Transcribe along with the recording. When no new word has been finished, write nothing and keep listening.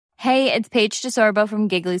Hey, it's Paige DeSorbo from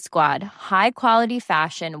Giggly Squad. High quality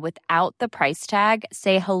fashion without the price tag.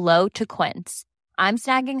 Say hello to Quince. I'm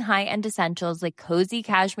snagging high-end essentials like cozy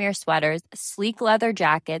cashmere sweaters, sleek leather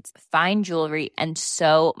jackets, fine jewelry, and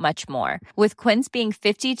so much more. With Quince being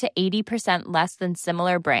 50 to 80% less than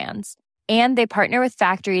similar brands. And they partner with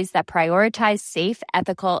factories that prioritize safe,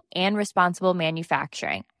 ethical, and responsible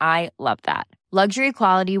manufacturing. I love that. Luxury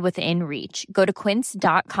quality within reach. Go to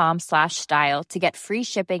quince.com/style to get free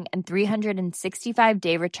shipping and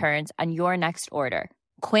 365-day returns on your next order.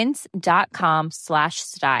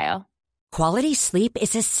 Quince.com/style. Quality sleep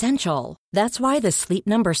is essential. That's why the Sleep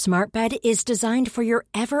Number Smart Bed is designed for your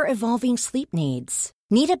ever-evolving sleep needs.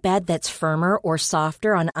 Need a bed that's firmer or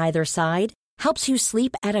softer on either side? Helps you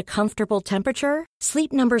sleep at a comfortable temperature?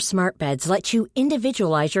 Sleep Number Smart Beds let you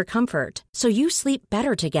individualize your comfort, so you sleep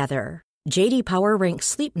better together. J.D. Power ranks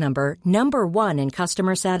Sleep Number number 1 in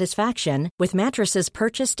customer satisfaction with mattresses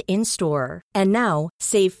purchased in-store. And now,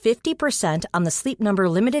 save 50% on the Sleep Number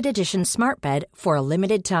Limited Edition Smart Bed for a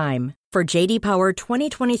limited time. For J.D. Power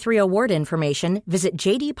 2023 award information, visit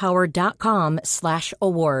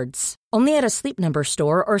jdpower.com/awards. Only at a Sleep Number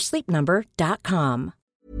store or sleepnumber.com.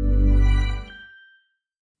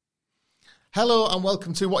 Hello and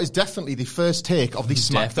welcome to what is definitely the first take of the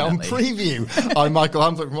SmackDown preview. I'm Michael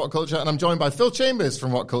Hamflett from What Culture, and I'm joined by Phil Chambers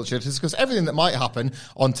from What Culture to discuss everything that might happen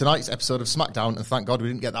on tonight's episode of SmackDown. And thank God we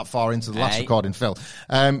didn't get that far into the last recording, Phil.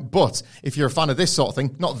 But if you're a fan of this sort of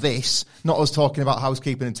thing, not us talking about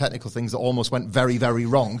housekeeping and technical things that almost went very, very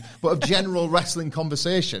wrong, but of general wrestling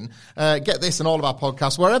conversation, get this and all of our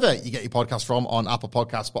podcasts, wherever you get your podcasts from, on Apple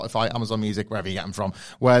Podcasts, Spotify, Amazon Music, wherever you get them from,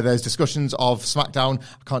 where there's discussions of SmackDown.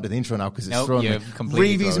 I can't do the intro now because it's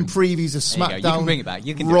reviews and previews of SmackDown. You can bring it back.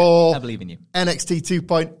 You can Raw, do it. I believe in you. NXT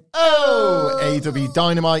 2.0, AEW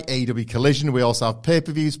Dynamite, AEW Collision. We also have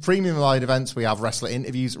pay-per-views, premium live events. We have wrestler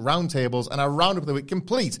interviews, roundtables, and our roundup of the week,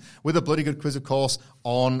 complete with a bloody good quiz, of course,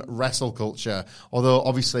 on wrestle culture. Although,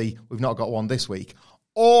 obviously, we've not got one this week.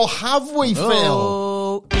 Or have we,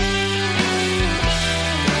 Phil?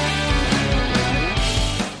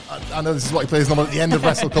 I know this is what he plays normal at the end of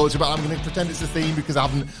Wrestle Culture, but I'm going to pretend it's a theme because I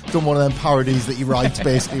haven't done one of them parodies that you write,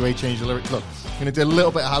 basically, where you change the lyrics. Look, I'm going to do a little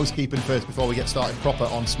bit of housekeeping first before we get started proper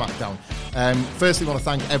on SmackDown. Firstly, I want to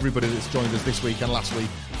thank everybody that's joined us this week and last week.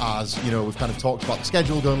 As you know, we've kind of talked about the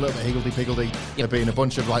schedule going a little bit higgledy-piggledy. There being a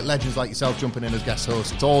bunch of like legends like yourself jumping in as guest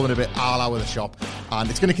hosts. It's all in a bit a la with the shop, and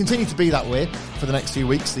it's going to continue to be that way for the next few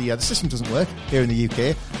weeks. The system doesn't work here in the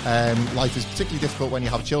UK. Life is particularly difficult when you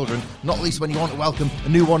have children, not least when you want to welcome a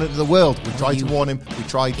new one into the world. We tried to warn him. We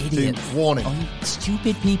tried to warn him. Oh, you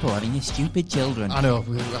stupid people having your stupid children. I know.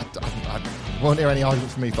 I won't hear any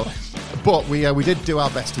argument from me, Phil. But we did do our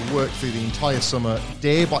best to work through the entire summer,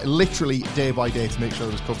 literally day by day, to make sure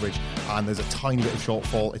there was coverage. And there's a tiny bit of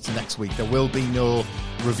shortfall. It's next week. There will be no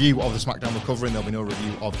review of the SmackDown recovering. There'll be no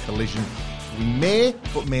review of Collision. We may,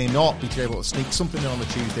 but may not, be able to sneak something in on the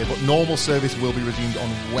Tuesday, but normal service will be resumed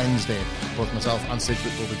on Wednesday. Both myself and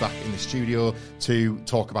Sidgwick will be back in the studio to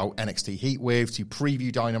talk about NXT Heatwave, to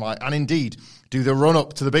preview Dynamite, and indeed do the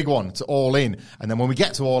run-up to the big one, to All In. And then when we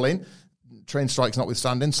get to All In, train strikes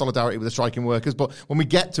notwithstanding, solidarity with the striking workers, but when we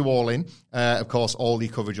get to All In, of course, all the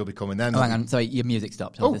coverage will be coming then. Oh, hang on, sorry, your music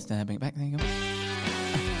stopped. I'll just bring it back. There you go.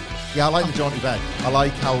 Yeah, I like the jaunty bed. I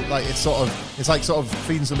like how it's like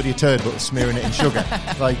feeding somebody a turd but smearing it in sugar,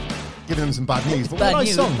 like giving them some bad news. But bad what a nice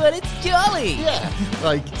news, song. but it's jolly. Yeah,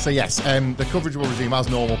 so yes, the coverage will resume as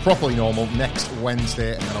normal, properly normal, next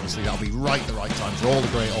Wednesday, and then obviously that'll be right the right time for all the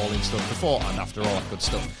great all-in stuff before and after all that good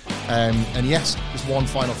stuff. And yes, just one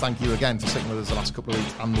final thank you again for sticking with us the last couple of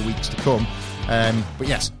weeks and the weeks to come. But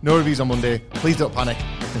yes, no reviews on Monday. Please don't panic.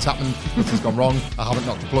 Nothing's happened. Nothing's gone wrong. I haven't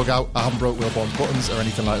knocked a plug out. I haven't broke Wilborn's buttons or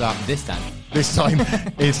anything like that. This time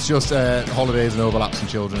it's just holidays and overlaps and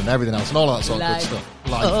children and everything else and all that sort of good stuff.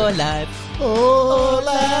 Live.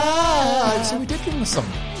 So we did give him a song.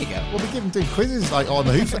 There you go. We'll be doing quizzes like on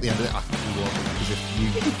the hoof at the end of it. We won't, because you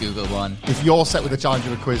can Google one. If you're set with the challenge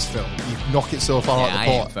of a quiz, Phil, you knock it so far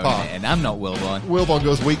out the park. And I'm not Wilborn. Wilborn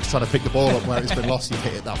goes weeks trying to pick the ball up where it's been lost. You've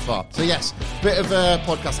hit it that far. So yes, bit of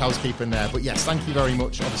podcast housekeeping there. But yes, thank you very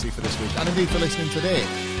much, obviously, for this week and indeed for listening today.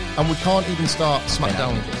 And we can't even start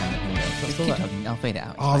SmackDown. I'll fade it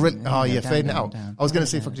out. Oh, really? You're fading it out. I was going to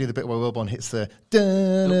see if I could do the bit where Wilborn hits the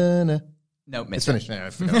da-na-na. No, it's finished. No, I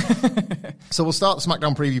forgot. So we'll start the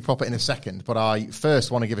SmackDown preview proper in a second, but I first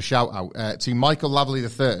want to give a shout out to Michael Laverley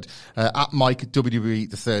III, at Mike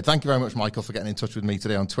WWE III. Thank you very much, Michael, for getting in touch with me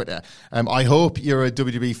today on Twitter. I hope you're a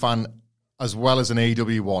WWE fan as well as an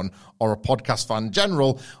AEW one, or a podcast fan in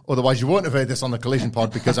general. Otherwise, you won't have heard this on the Collision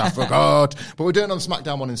Pod because I forgot. But we're doing it on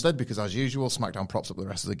SmackDown one instead because, as usual, SmackDown props up the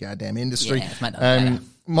rest of the goddamn industry. Yeah, SmackDown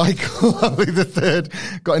Michael Alley III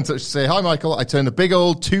got in touch to say, hi, Michael. I turned a big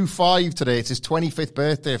old 2-5 today. It's his 25th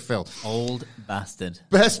birthday, Phil. Old bastard.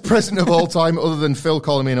 Best present of all time, other than Phil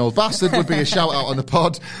calling me an old bastard, would be a shout out on the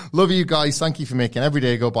pod. Love you guys. Thank you for making every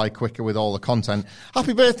day go by quicker with all the content.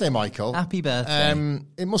 Happy birthday, Michael. Happy birthday.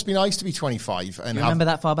 It must be nice to be 25. And you remember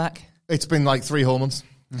that far back? It's been like 3 whole months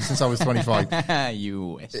since I was 25.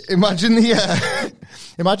 You wish. Imagine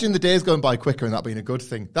the days going by quicker and that being a good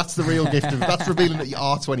thing. That's the real gift. That's revealing that you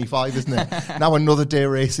are 25, isn't it? Now another day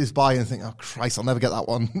races by and think, oh Christ, I'll never get that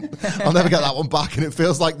one. I'll never get that one back. And it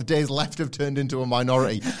feels like the days left have turned into a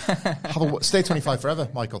minority. Stay 25 forever,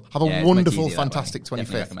 Michael. Have a wonderful, fantastic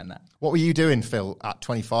 25th. Recommend that. What were you doing, Phil, at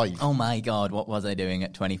 25? Oh my God, what was I doing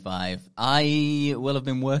at 25? I will have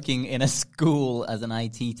been working in a school as an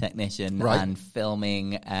IT technician and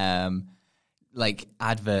filming like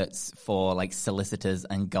adverts for like solicitors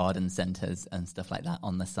and garden centres and stuff like that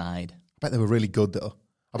on the side. I bet they were really good though.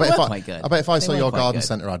 I bet if I saw your garden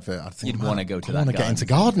centre advert, I'd think you'd want to go to that. I want to get into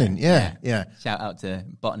gardening. Yeah. Shout out to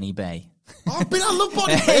Botany Bay. Oh, I love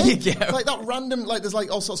Botany Bay. There you go. Like that random, like there's like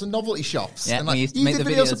all sorts of novelty shops. Yeah, and like, we used to you make did the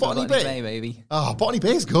videos of Botany Bay, baby. Oh, Botany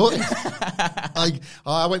Bay's good.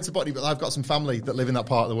 I went to Botany, but I've got some family that live in that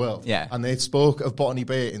part of the world. Yeah. And they spoke of Botany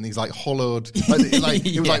Bay in these like hollowed, it was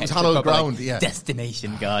like hallowed ground. Like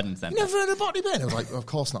destination garden centre. You never heard of Botany Bay? And I was like, well, of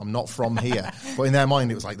course not. I'm not from here. But in their mind,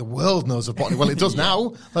 it was like the world knows of Botany. Well, it does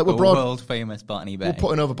now. Like world famous Botany Bay. We're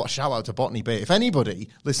putting over. Shout out to Botany Bay. If anybody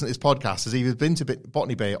listening to this podcast has either been to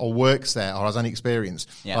Botany Bay or works there or has any experience,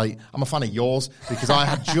 like I'm a fan of yours because I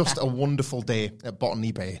had just a wonderful day at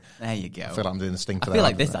Botany Bay. There you go. I feel like I'm doing this thing for I feel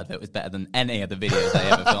like this advert was better than any of the videos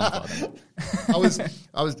I ever filmed for them.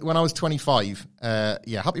 I was when I was 25.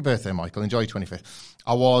 Happy birthday, Michael. Enjoy your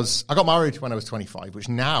 25th. I got married when I was 25, which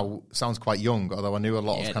now sounds quite young, although I knew a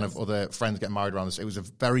lot of kind of other friends getting married around this. It was a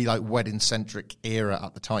very like wedding centric era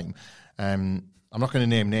at the time. I'm not going to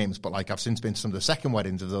name names, but like I've since been to some of the second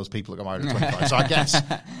weddings of those people that got married at 25. So I guess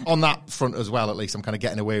on that front as well, at least I'm kind of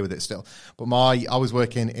getting away with it still. But I was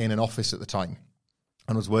working in an office at the time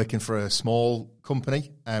and was working for a small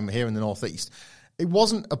company here in the Northeast. It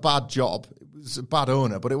wasn't a bad job. It was a bad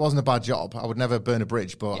owner, but it wasn't a bad job. I would never burn a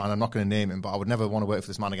bridge, and I'm not going to name him, but I would never want to work for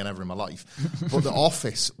this man again ever in my life. But the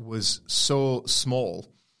office was so small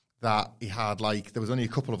that he had there was only a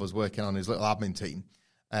couple of us working on his little admin team.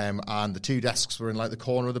 And the 2 desks were in like the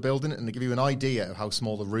corner of the building, and to give you an idea of how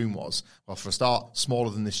small the room was, well, for a start, smaller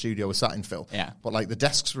than the studio we're sat in, Phil. Yeah. But like the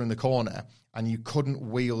desks were in the corner, and you couldn't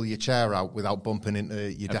wheel your chair out without bumping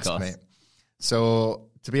into your desk mate. So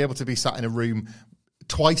to be able to be sat in a room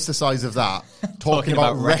twice the size of that, talking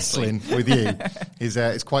about wrestling with you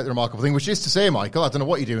is quite the remarkable thing. Which is to say, Michael, I don't know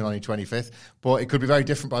what you're doing on your 25th, but it could be very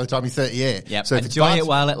different by the time you're 38. Yep. So enjoy it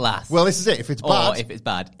while it lasts. Well, this is it. If it's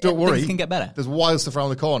bad, don't worry. Things can get better. There's wild stuff around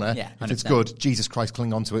the corner. Yeah, 100%. If it's good, Jesus Christ,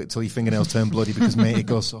 cling on to it till your fingernails turn bloody because, mate, it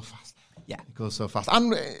goes so fast. Yeah. It goes so fast.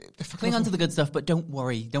 And cling on to the good stuff, but don't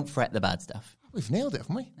worry. Don't fret the bad stuff. We've nailed it,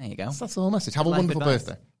 haven't we? There you go. That's the whole message. Have a wonderful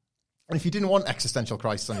birthday. And if you didn't want existential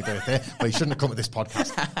crisis on your birthday, well, you shouldn't have come to this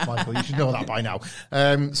podcast, Michael. You should know that by now.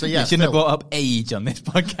 You shouldn't have brought up age on this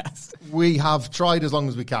podcast. We have tried as long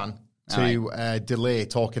as we can to delay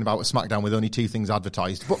talking about a SmackDown with only 2 things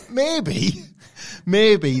advertised. But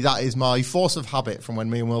maybe that is my force of habit from when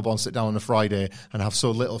me and Wilborn sit down on a Friday and have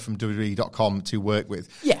so little from WWE.com to work with.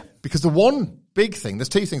 Yeah. Because the one big thing, there's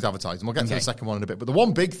 2 things advertised, and we'll get to the second one in a bit, but the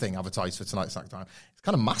one big thing advertised for tonight's SmackDown, it's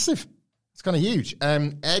kind of massive. It's kind of huge.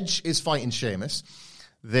 Edge is fighting Sheamus.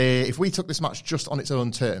 If we took this match just on its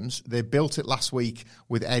own terms, they built it last week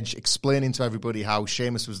with Edge explaining to everybody how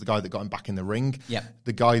Sheamus was the guy that got him back in the ring,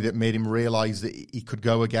 the guy that made him realise that he could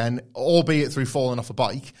go again, albeit through falling off a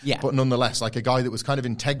bike, but nonetheless, like a guy that was kind of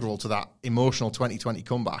integral to that emotional 2020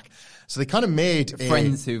 comeback. So they kind of made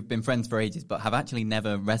friends who've been friends for ages but have actually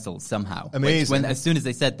never wrestled somehow. Amazing. As soon as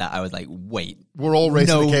they said that, I was like, wait. We're all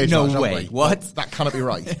racing the cage match, no way. What? That cannot be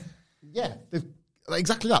right. Yeah,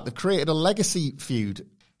 exactly that. They've created a legacy feud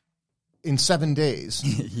in 7 days.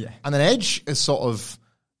 And then Edge has sort of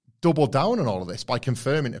doubled down on all of this by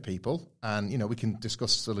confirming to people, and, we can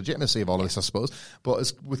discuss the legitimacy of all of this, I suppose,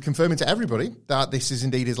 but with confirming to everybody that this is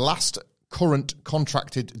indeed his last current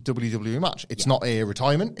contracted WWE match. It's not a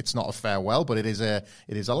retirement, it's not a farewell, but it is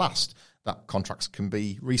a last. That contracts can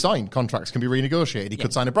be re-signed, contracts can be renegotiated. He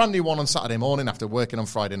could sign a brand new one on Saturday morning after working on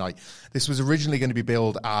Friday night. This was originally going to be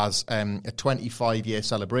billed as a 25-year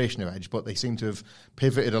celebration of Edge, but they seem to have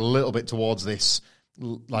pivoted a little bit towards this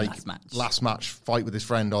last match, fight with his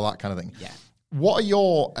friend, all that kind of thing. Yeah. What are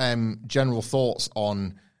your general thoughts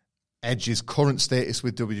on Edge's current status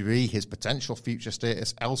with WWE, his potential future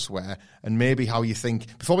status elsewhere, and maybe how you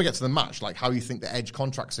think, before we get to the match, like how you think the Edge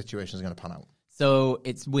contract situation is going to pan out? So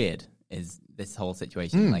it's weird, is this whole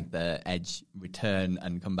situation, like the Edge return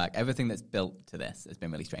and comeback. Everything that's built to this has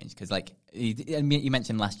been really strange. Because like you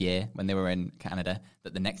mentioned last year when they were in Canada,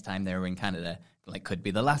 that the next time they were in Canada, like could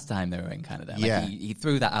be the last time they were in Canada. Like, yeah. He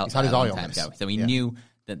threw that out. He's had his eye on time this. ago. So he knew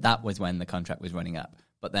that was when the contract was running up.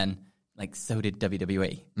 But then, like, so did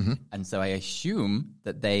WWE. And so I assume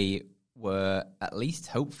that they were at least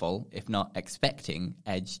hopeful, if not expecting,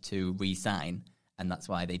 Edge to re-sign. And that's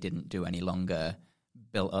why they didn't do any longer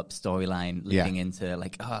built-up storyline leading into,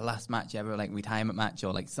 like, last match ever, like, retirement match,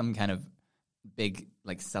 or, like, some kind of big,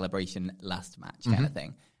 like, celebration last match kind of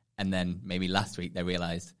thing. And then maybe last week they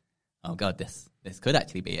realized, oh, God, this could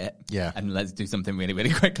actually be it. Yeah. And let's do something really,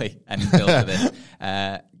 really quickly and build to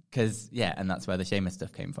this. Because, and that's where the Sheamus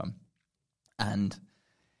stuff came from. And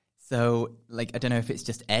so, like, I don't know if it's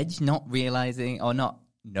just Edge not realizing or not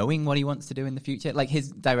knowing what he wants to do in the future. Like,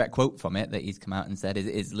 his direct quote from it that he's come out and said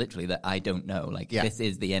is literally that I don't know. Like, this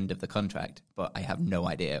is the end of the contract, but I have no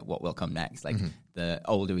idea what will come next. Like, the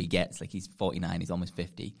older he gets, like, he's 49, he's almost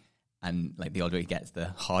 50. And, like, the older he gets, the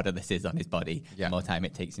harder this is on his body, the more time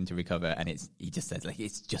it takes him to recover. And he just says, like,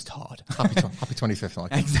 it's just hard. Happy 25th.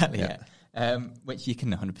 Like exactly, yeah. Which you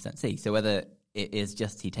can 100% see. So whether it is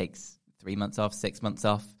just he takes 3 months off, 6 months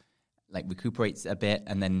off, like recuperates a bit,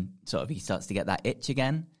 and then sort of he starts to get that itch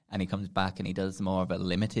again, and he comes back and he does more of a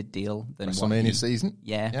limited deal than WrestleMania season.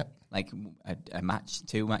 Yeah. Like a match,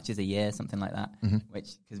 2 matches a year, something like that. Which,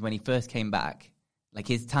 because when he first came back, like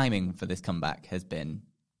his timing for this comeback has been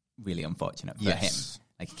really unfortunate for him.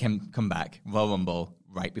 Like he can come back, Royal Rumble,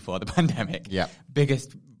 right before the pandemic. Yeah.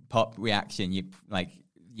 Biggest pop reaction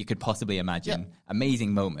you could possibly imagine. Yeah.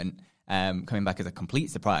 Amazing moment. Coming back as a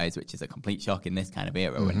complete surprise, which is a complete shock in this kind of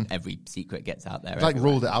era when every secret gets out there. Like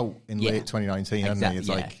ruled it out in late 2019, exactly, hasn't he? It's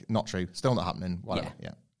like, not true, still not happening, whatever.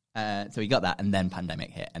 So he got that, and then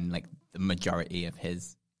pandemic hit, and like the majority of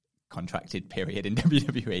his contracted period in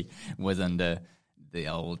WWE was under the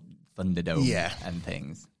old Thunderdome and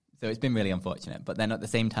things. So it's been really unfortunate. But then at the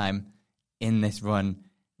same time, in this run,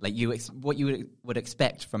 like what you would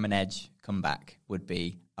expect from an Edge comeback would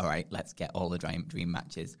be, all right, let's get all the dream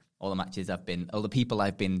matches. All the people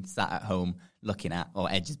I've been sat at home looking at,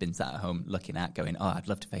 or Edge has been sat at home looking at, going, oh, I'd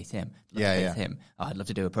love to face him. Him. Oh, I'd love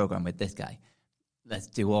to do a program with this guy. Let's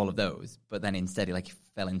do all of those. But then instead, he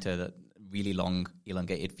fell into the really long,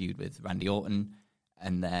 elongated feud with Randy Orton.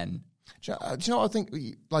 And then... Do you know what I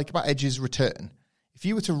think about Edge's return? If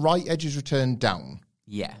you were to write Edge's return down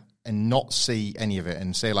and not see any of it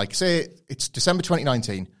and say it's December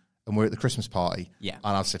 2019... and we're at the Christmas party, and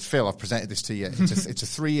I've said, Phil, I've presented this to you. It's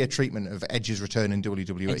a 3-year treatment of Edge's return in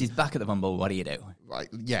WWE. Edge is back at the Rumble. What do you do? Right,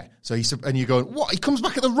 yeah. So and you're going, what? He comes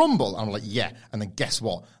back at the Rumble? And I'm like, yeah. And then guess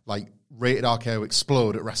what? Like, Rated RKO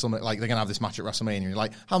explode at WrestleMania. Like, they're going to have this match at WrestleMania. And you're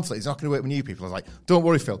like, Hamflett, he's not going to work with new people. I was like, don't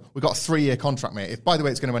worry, Phil. We've got a 3-year contract, mate. If, by the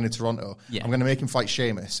way, it's going to end in Toronto, I'm going to make him fight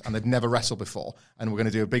Sheamus, and they've never wrestled before. And we're going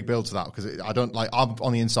to do a big build to that because I'm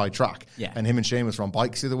on the inside track. Yeah. And him and Sheamus were on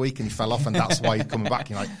bikes the other week, and he fell off, and that's why he's coming back. And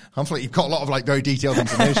you're like, Hamflett, you've got a lot of very detailed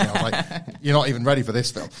information. I was like, you're not even ready for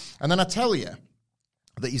this, Phil. And then I tell you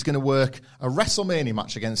that he's going to work a WrestleMania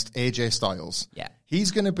match against AJ Styles. Yeah.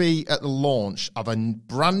 He's going to be at the launch of a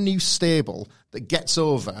brand new stable that gets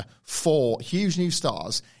over 4 huge new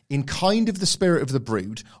stars in kind of the spirit of the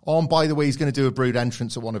Brood. Oh, and by the way, he's going to do a Brood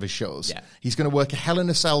entrance at one of his shows. Yeah. He's going to work a Hell in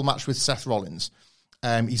a Cell match with Seth Rollins.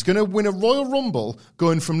 He's going to win a Royal Rumble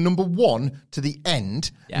going from number 1 to the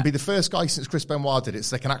end and be the first guy since Chris Benoit did it,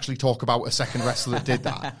 so they can actually talk about a second wrestler that did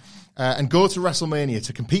that. And go to WrestleMania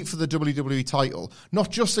to compete for the WWE title, not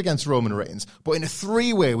just against Roman Reigns, but in a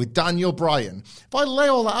 3-way with Daniel Bryan. If I lay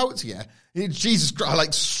all that out to you, Jesus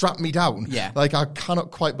Christ, strap me down. Yeah. I cannot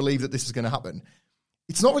quite believe that this is going to happen.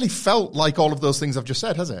 It's not really felt like all of those things I've just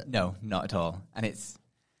said, has it? No, not at all. And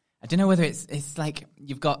I don't know whether it's like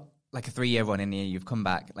you've got a 3-year run in here, you've come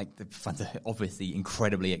back, the fans are obviously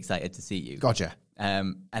incredibly excited to see you. Gotcha.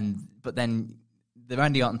 But then the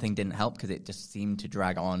Randy Orton thing didn't help because it just seemed to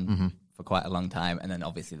drag on for quite a long time, and then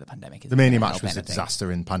obviously the pandemic. The Mania match was a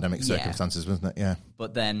disaster in pandemic circumstances, wasn't it? Yeah.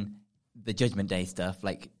 But then the Judgment Day stuff,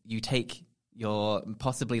 you take your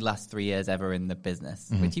possibly last 3 years ever in the business,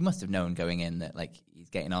 which he must have known going in that he's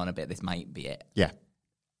getting on a bit, this might be it. Yeah.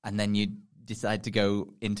 And then you decide to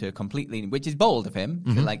go into a completely, which is bold of him,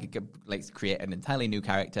 to let's create an entirely new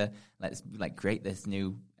character. Let's create this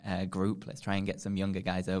new group. Let's try and get some younger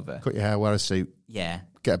guys over. Cut your hair, wear a suit. Yeah.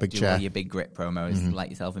 get a big chair. All your big grit promos, light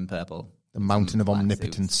yourself in purple. The mountain of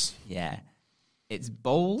omnipotence. Suits. Yeah. It's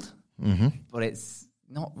bold, but it's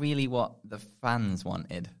not really what the fans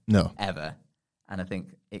wanted. No. Ever. And I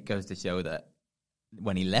think it goes to show that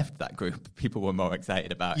when he left that group, people were more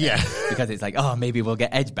excited about it. Yeah. Because it's like, oh, maybe we'll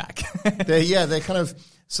get Edge back. They kind of...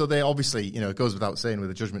 So they obviously, it goes without saying with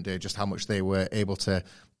the Judgment Day just how much they were able to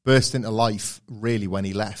burst into life, really, when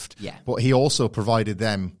he left. Yeah. But he also provided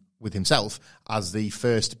them with himself as the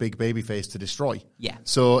first big babyface to destroy. Yeah.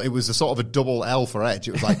 So it was a sort of a double L for Edge.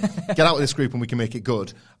 It was like, get out of this group and we can make it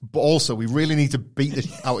good. But also, we really need to beat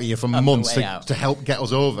the out of you for months to help get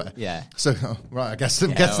us over. Yeah. So, right, I guess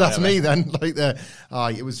that's me then.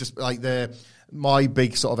 It was just like my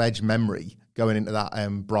big sort of Edge memory going into that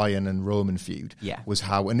Bryan and Roman feud was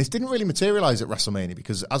how, and this didn't really materialise at WrestleMania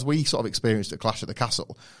because as we sort of experienced at Clash at the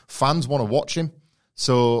Castle, fans want to watch him.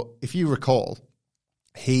 So if you recall,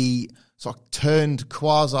 he sort of turned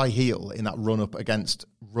quasi-heel in that run-up against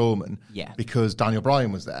Roman because Daniel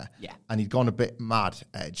Bryan was there. Yeah. And he'd gone a bit mad,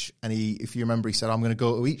 Edge. And if you remember, he said, I'm going to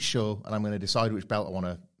go to each show and I'm going to decide which belt I want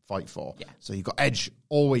to fight for. Yeah. So you've got Edge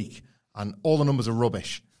all week and all the numbers are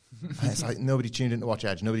rubbish. And it's like nobody tuned in to watch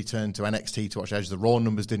Edge. Nobody turned to NXT to watch Edge. The Raw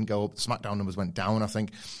numbers didn't go up. The SmackDown numbers went down, I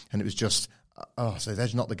think. And it was just... so is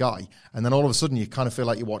Edge not the guy? And then all of a sudden you kind of feel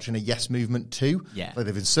like you're watching a Yes Movement 2. Yeah. Like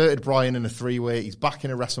they've inserted Bryan in a 3-way. He's back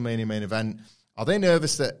in a WrestleMania main event. Are they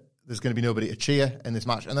nervous that there's going to be nobody to cheer in this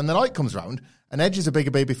match? And then the night comes around and Edge is a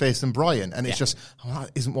bigger babyface than Bryan. And it's just,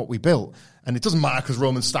 that isn't what we built. And it doesn't matter because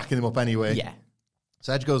Roman's stacking them up anyway. Yeah.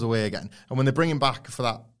 So Edge goes away again. And when they bring him back for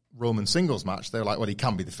that Roman singles match, they're like, well, he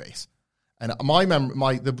can be the face. And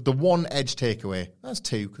the one Edge takeaway, that's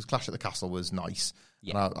 2, because Clash at the Castle was nice.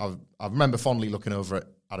 Yeah. And I remember fondly looking over at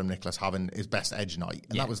Adam Nicholas having his best Edge night,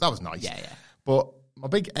 and that was nice. Yeah, yeah. But my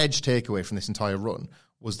big Edge takeaway from this entire run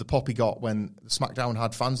was the pop he got when SmackDown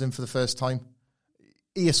had fans in for the first time.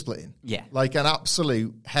 Ear splitting. Yeah. Like an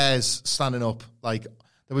absolute hairs standing up. Like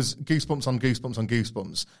there was goosebumps on goosebumps on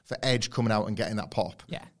goosebumps for Edge coming out and getting that pop.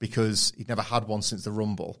 Yeah. Because he'd never had one since the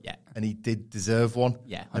Rumble. Yeah. And he did deserve one.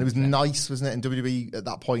 Yeah. 100%. And it was nice, wasn't it? And WWE at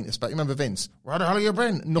that point, especially, remember Vince, where the hell have you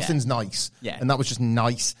been? Nothing's nice. Yeah. And that was just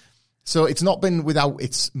nice. So it's not been without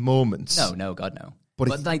its moments. No, God, no.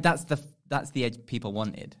 But like that's the Edge people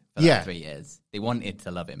wanted for 3 years. They wanted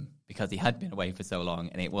to love him because he had been away for so long,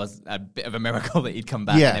 and it was a bit of a miracle that he'd come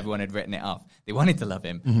back and everyone had written it off. They wanted to love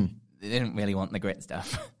him. Mm-hmm. They didn't really want the grit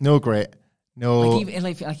stuff. No grit. No.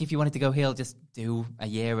 Like if you wanted to go heel, just do a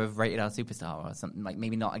year of Rated R Superstar or something. Like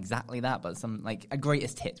maybe not exactly that, but some like a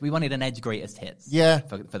greatest hits. We wanted an Edge greatest hits. Yeah.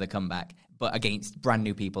 For the comeback, but against brand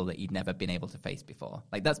new people that you'd never been able to face before.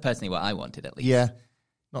 Like that's personally what I wanted, at least. Yeah.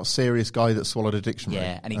 Not a serious guy that swallowed a dictionary.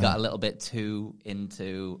 Yeah, and he got a little bit too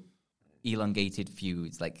into elongated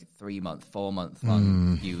feuds, like 3-month, 4-month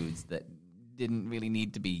long feuds that didn't really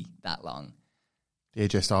need to be that long. The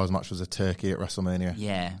AJ Styles match was a turkey at WrestleMania.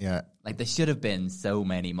 Yeah. Yeah. Like, there should have been so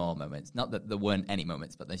many more moments. Not that there weren't any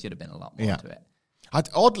moments, but there should have been a lot more to it.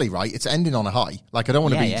 Oddly, right, it's ending on a high. Like, I don't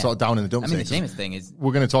want to be sort of down in the dumps. I mean, the Sheamus thing is...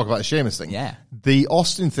 We're going to talk about the Sheamus thing. Yeah. The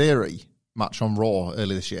Austin Theory match on Raw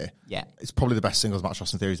earlier this year. Yeah. It's probably the best singles match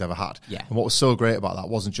Austin Theory's ever had. Yeah. And what was so great about that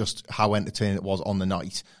wasn't just how entertaining it was on the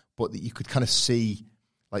night, but that you could kind of see,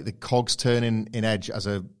 like, the cogs turning in Edge as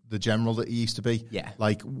the general that he used to be. Yeah.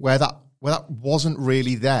 Like, where that wasn't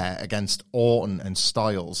really there against Orton and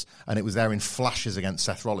Styles, and it was there in flashes against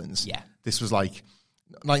Seth Rollins. Yeah. This was like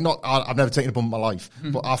I've never taken a bump in my life,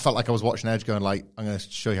 but I felt like I was watching Edge going like, I'm going to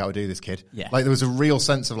show you how to do this, kid. Yeah. Like there was a real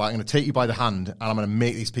sense of like, I'm going to take you by the hand and I'm going to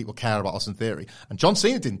make these people care about Austin Theory. And John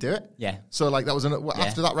Cena didn't do it. Yeah. So like that was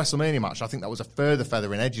after that WrestleMania match, I think that was a further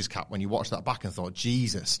feather in Edge's cap when you watched that back and thought,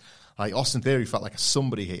 Jesus, like Austin Theory felt like a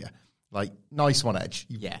somebody here. Like, nice one, Edge.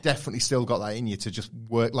 You've definitely still got that in you to just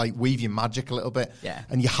work, like, weave your magic a little bit. Yeah.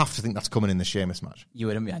 And you have to think that's coming in the Sheamus match. You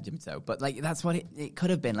would imagine so. But, like, that's what it could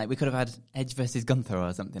have been. Like, we could have had Edge versus Gunther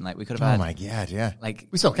or something. Like, we could have had... Oh, my God, yeah. Like...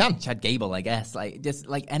 We still can. Chad Gable, I guess. Like, just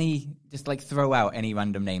throw out any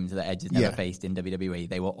random names that Edge has never faced in WWE.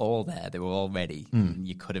 They were all there. They were all ready. And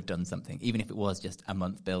you could have done something. Even if it was just a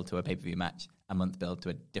month build to a pay-per-view match, a month build to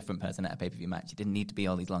a different person at a pay-per-view match. It didn't need to be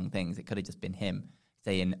all these long things. It could have just been him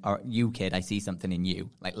saying, you kid, I see something in you.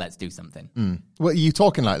 Like, let's do something. Well, are you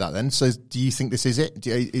talking like that then? So do you think this is it? Do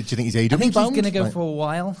you think he's AEW bound? I think he's going to go for a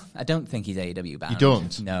while. I don't think he's AEW bound. You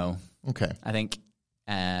don't? No. Okay. I think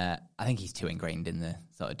he's too ingrained in the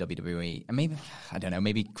sort of WWE. And maybe, I don't know,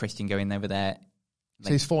 maybe Christian going over there. Like,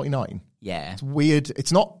 so he's 49? Yeah. It's weird.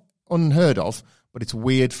 It's not unheard of, but it's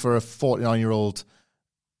weird for a 49-year-old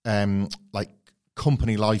like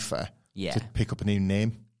company lifer to pick up a new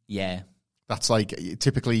name. Yeah. That's like,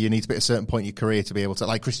 typically you need to be at a certain point in your career to be able to,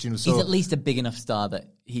 like Christian was so... He's at least a big enough star that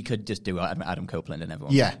he could just do Adam Copeland and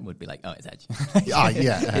everyone would be like, oh, it's Edge.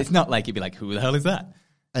 It's not like he'd be like, who the hell is that?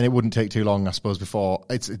 And it wouldn't take too long, I suppose, before...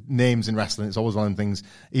 It's names in wrestling, it's always one of them things,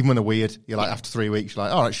 even when they're weird, you're like, after 3 weeks, you're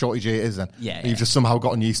like, all right, Shorty G it is then. Yeah. You've just somehow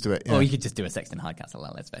gotten used to it. Or you could just do a Sexton Hardcastle,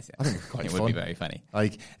 let's face it. I think it's quite it fun. Would be very funny.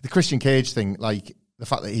 Like, the Christian Cage thing, like, the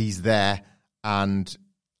fact that he's there and...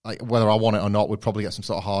 like whether I want it or not, would probably get some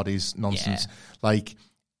sort of Hardy's nonsense. Yeah. Like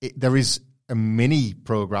there is a mini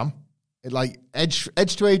program, like Edge to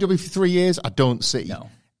AEW for 3 years. I don't see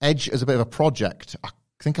Edge as a bit of a project. I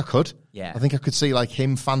think I could. Yeah, I think I could see like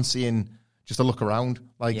him fancying just a look around.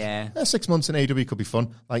 Like 6 months in AEW could be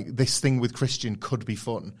fun. Like this thing with Christian could be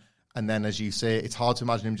fun. And then, as you say, it's hard to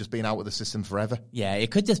imagine him just being out of the system forever. Yeah, it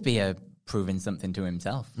could just be proving something to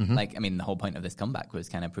himself. Like, I mean, the whole point of this comeback was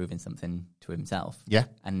kind of proving something to himself. Yeah.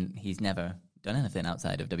 And he's never done anything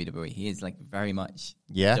outside of WWE. He is like very much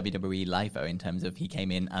WWE lifer in terms of he came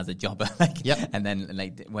in as a jobber, and then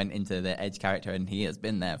like went into the Edge character, and he has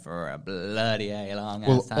been there for a bloody long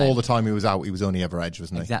ass time. All the time he was out, he was only ever Edge,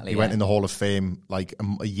 wasn't he? Exactly. He went in the Hall of Fame like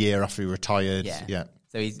a year after he retired. Yeah.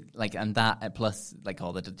 So he's like, and that plus like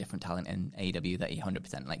all the different talent in AEW that he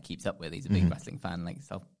 100% like keeps up with. He's a big wrestling fan, like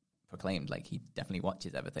self-proclaimed. Like he definitely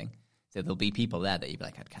watches everything. So there'll be people there that you'd be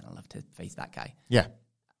like, I'd kind of love to face that guy. Yeah.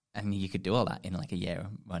 And you could do all that in like a year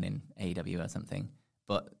running AEW or something.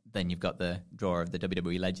 But then you've got the draw of the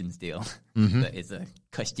WWE Legends deal that is a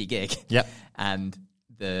cushy gig. Yeah. And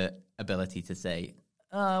the ability to say,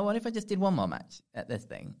 oh, what if I just did one more match at this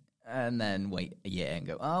thing? And then wait a year and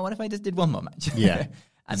go, oh, what if I just did one more match? Yeah.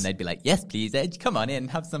 And they'd be like, yes, please, Edge, come on in,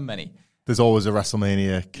 have some money. There's always a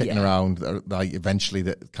WrestleMania kicking around, like eventually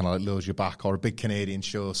that kind of like lures you back, or a big Canadian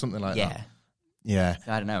show, something like that. Yeah.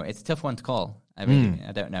 So I don't know. It's a tough one to call. I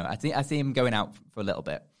don't know. I see him going out for a little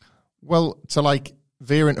bit. Well, to like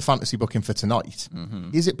veer into fantasy booking for tonight,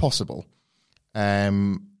 is it possible?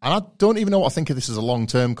 And I don't even know what I think of this as a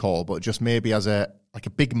long-term call, but just maybe as a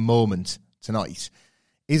big moment tonight.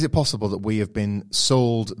 Is it possible that we have been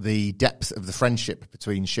sold the depth of the friendship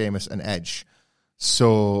between Sheamus and Edge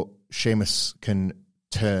so Sheamus can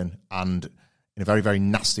turn and, in a very, very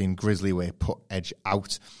nasty and grisly way, put Edge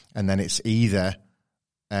out? And then it's either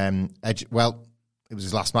Edge, well, it was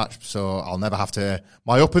his last match, so I'll never have to,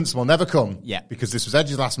 my uppance will never come. Yeah. Because this was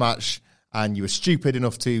Edge's last match, and you were stupid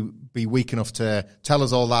enough to be weak enough to tell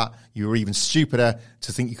us all that. You were even stupider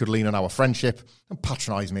to think you could lean on our friendship and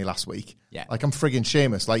patronise me last week. Yeah. Like, I'm frigging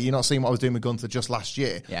Sheamus. Like, you're not seeing what I was doing with Gunther just last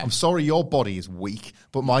year. Yeah. I'm sorry your body is weak,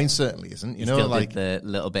 but mine certainly isn't. You know, still like did the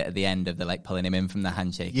little bit at the end of the like pulling him in from the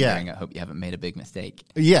handshake. Yeah. And going, I hope you haven't made a big mistake.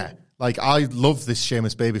 Yeah. Like, I love this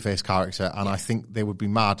Sheamus babyface character, and I think they would be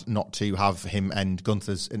mad not to have him end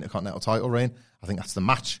Gunther's Intercontinental title reign. I think that's the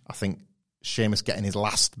match. I think Sheamus getting his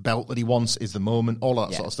last belt that he wants is the moment, all of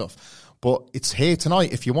that sort of stuff. But it's here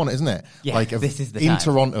tonight if you want it, isn't it? Yeah, like this is the in time.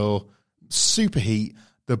 Toronto, super heat.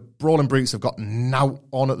 The Brawling Brutes have got Now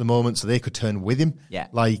on at the moment, so they could turn with him. Yeah.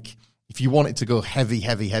 Like, if you wanted to go heavy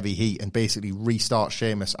heat and basically restart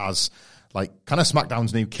Sheamus as like kind of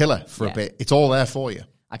SmackDown's new killer for a bit, it's all there for you.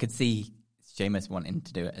 I could see Sheamus wanting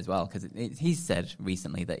to do it as well, because he's said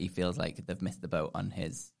recently that he feels like they've missed the boat on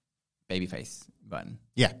his babyface run.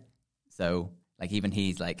 Yeah. So, like, even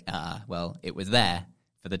he's like, well, it was there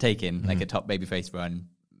for the taking, like a top babyface run.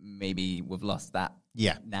 Maybe we've lost that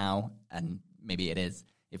now, and maybe it is.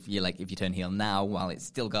 If you turn heel now, while it's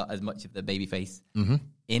still got as much of the babyface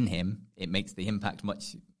in him, it makes the impact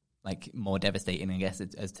much like more devastating, I guess,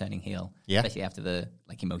 as turning heel. Yeah. Especially after the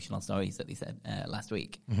like emotional stories that they said last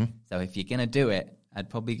week. So if you're gonna do it, I'd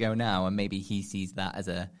probably go now, and maybe he sees that as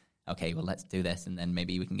okay, well, let's do this, and then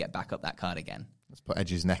maybe we can get back up that card again. Let's put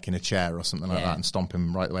Edge's neck in a chair or something like that and stomp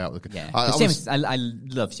him right the way out of the... Yeah. I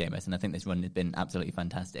love Sheamus, and I think this run has been absolutely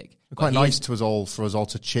fantastic. Quite nice to us all, for us all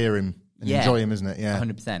to cheer him and enjoy him, isn't it? Yeah,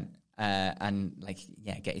 100%. And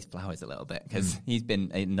get his flowers a little bit, because he's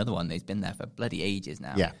been another one that's been there for bloody ages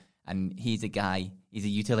now. Yeah. And he's a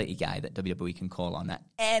utility guy that WWE can call on at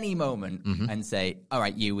any moment and say, all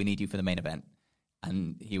right, we need you for the main event.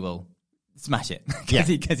 And he will smash it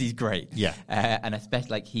because he's great. Yeah. And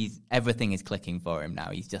especially everything is clicking for him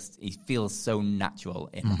now. He feels so natural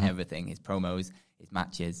in everything. His promos, his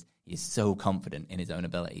matches. He's so confident in his own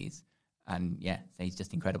abilities. And so he's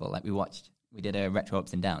just incredible. Like we did a retro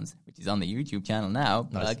ups and downs, which is on the YouTube channel now.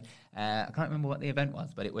 Nice. I can't remember what the event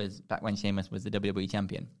was, but it was back when Sheamus was the WWE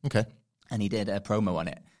champion. Okay. And he did a promo on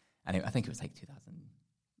it. And I think it was like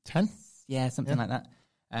 2010? 10? Yeah, something like that.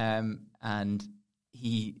 And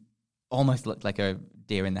he almost looked like a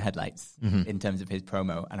deer in the headlights in terms of his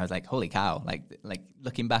promo. And I was like, holy cow. Like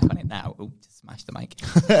looking back on it now, just smashed the mic.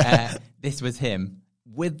 This was him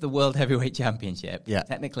with the World Heavyweight Championship,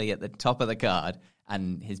 technically at the top of the card.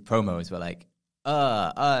 And his promos were like,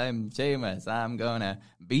 I'm Sheamus, I'm gonna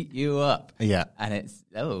beat you up. Yeah. And it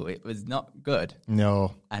was not good.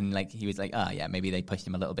 No. And like he was like, maybe they pushed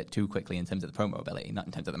him a little bit too quickly in terms of the promo ability, not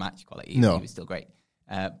in terms of the match quality. No. He was still great.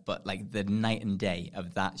 But like the night and day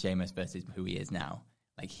of that Sheamus versus who he is now,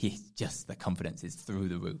 like he's just, the confidence is through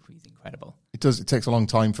the roof. He's incredible. It does. It takes a long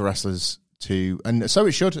time for wrestlers to, and so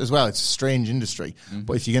it should as well. It's a strange industry.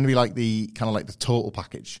 But if you're going to be like the kind of like the total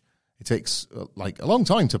package, it takes like a long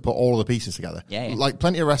time to put all the pieces together. Yeah. Like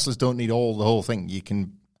plenty of wrestlers don't need the whole thing. You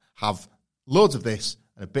can have loads of this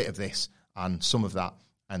and a bit of this and some of that,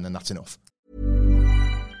 and then that's enough.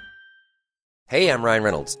 Hey, I'm Ryan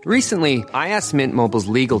Reynolds. Recently, I asked Mint Mobile's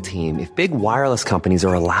legal team if big wireless companies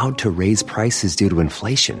are allowed to raise prices due to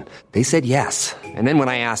inflation. They said yes. And then when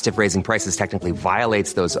I asked if raising prices technically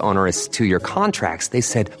violates those onerous 2-year contracts, they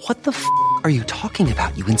said, "What the f*** are you talking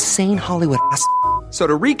about, you insane Hollywood ass?" So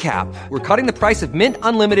to recap, we're cutting the price of Mint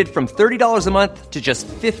Unlimited from $30 a month to just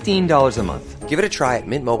 $15 a month. Give it a try at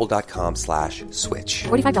mintmobile.com/switch.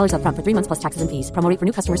 $45 up front for 3 months plus taxes and fees. Promo rate for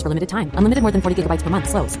new customers for limited time. Unlimited more than 40 gigabytes per month.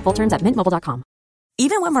 Slows full terms at mintmobile.com.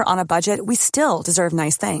 Even when we're on a budget, we still deserve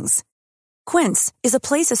nice things. Quince is a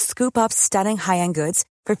place to scoop up stunning high-end goods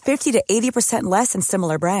for 50 to 80% less than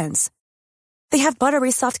similar brands. They have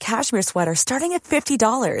buttery soft cashmere sweaters starting at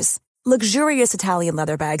 $50, luxurious Italian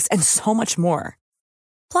leather bags, and so much more.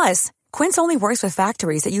 Plus, Quince only works with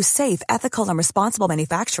factories that use safe, ethical, and responsible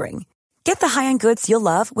manufacturing. Get the high-end goods you'll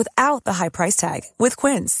love without the high price tag with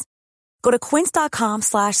Quince. Go to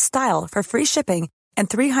quince.com/style for free shipping and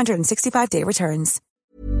 365-day returns.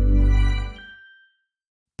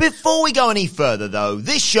 Before we go any further, though,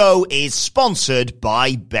 this show is sponsored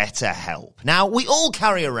by BetterHelp. Now, we all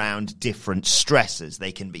carry around different stressors.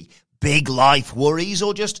 They can be big life worries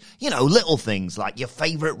or just, little things like your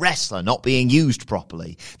favorite wrestler not being used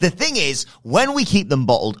properly. The thing is, when we keep them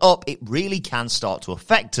bottled up, it really can start to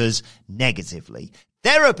affect us negatively.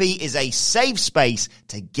 Therapy is a safe space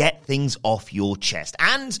to get things off your chest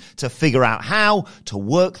and to figure out how to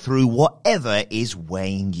work through whatever is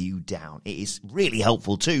weighing you down. It is really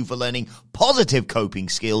helpful too for learning positive coping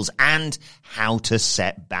skills and how to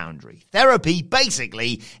set boundaries. Therapy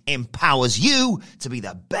basically empowers you to be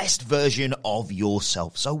the best version of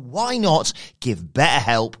yourself. So why not give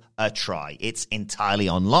BetterHelp a try? It's entirely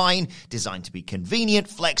online, designed to be convenient,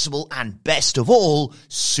 flexible, and best of all,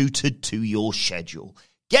 suited to your schedule.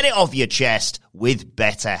 Get it off your chest with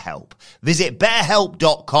BetterHelp. Visit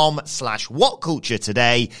betterhelp.com/whatculture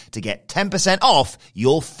today to get 10% off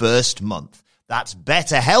your first month. That's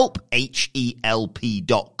BetterHelp,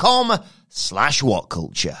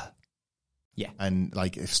 HELP.com/whatculture. Yeah. And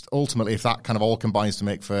ultimately, if that kind of all combines to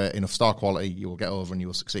make for enough star quality, you will get over and you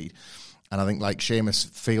will succeed. And I think Sheamus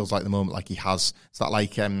feels like the moment like he has, it's that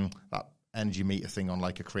that energy meter thing on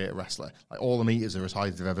a creator wrestler. All the meters are as high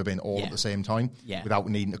as they've ever been all at the same time without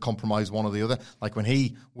needing to compromise one or the other. When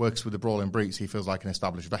he works with the Brawling Brutes, he feels like an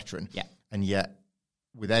established veteran. Yeah. And yet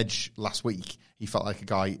with Edge last week, he felt like a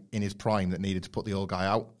guy in his prime that needed to put the old guy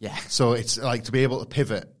out. Yeah. So it's to be able to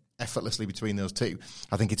pivot effortlessly between those two.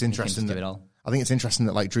 I think it's interesting that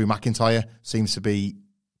Drew McIntyre seems to be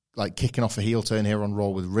kicking off a heel turn here on Raw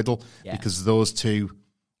with Riddle because those two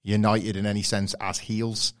united in any sense as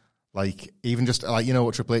heels. Even just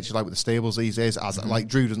what Triple H is like with the stables these days, as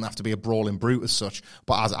Drew doesn't have to be a brawling brute as such,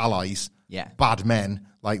 but as allies, bad men,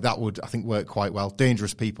 that would I think work quite well.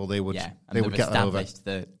 Dangerous people, they would get that over.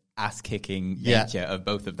 The ass-kicking nature of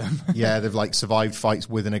both of them. They've survived fights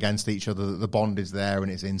with and against each other. The bond is there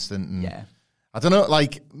and it's instant. And I don't know,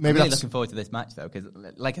 maybe I'm really looking forward to this match, though, because,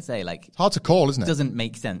 like I say, it's hard to call, isn't it? It doesn't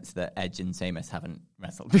make sense that Edge and Sheamus haven't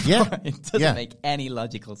wrestled before. Yeah. It doesn't make any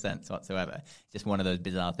logical sense whatsoever. It's just one of those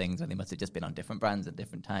bizarre things where they must have just been on different brands at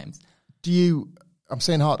different times. I'm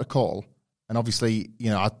saying hard to call, and obviously,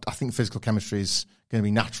 I think physical chemistry is going to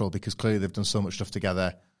be natural because clearly they've done so much stuff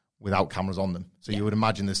together without cameras on them. So you would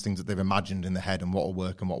imagine there's things that they've imagined in their head and what will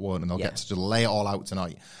work and what won't, and they'll get to just lay it all out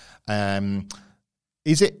tonight.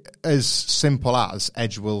 Is it as simple as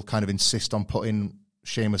Edge will kind of insist on putting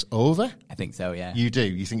Sheamus over? I think so, yeah. You do?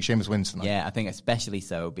 You think Sheamus wins tonight? Yeah, I think especially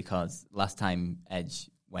so because last time Edge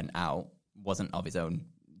went out wasn't of his own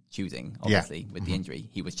choosing, obviously, with the injury.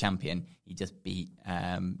 He was champion. He just beat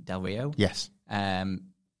Del Rio. Yes. And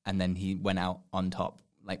then he went out on top,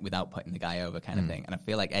 without putting the guy over kind of thing. And I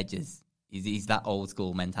feel like Edge he's that old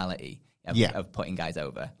school mentality of putting guys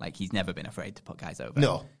over. He's never been afraid to put guys over.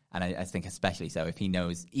 No. And I think especially so if he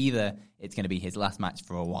knows either it's going to be his last match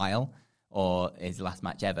for a while or his last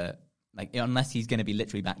match ever, like unless he's going to be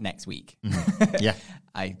literally back next week. Yeah.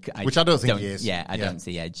 Which I don't think he is. Yeah, I don't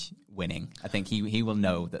see Edge winning. I think he will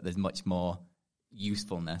know that there's much more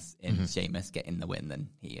usefulness in Sheamus getting the win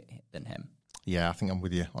than him. Yeah, I think I'm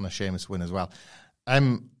with you on a Sheamus win as well.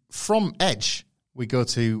 From Edge, we go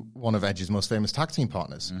to one of Edge's most famous tag team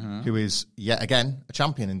partners, who is yet again a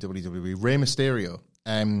champion in WWE, Rey Mysterio.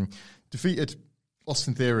 Defeated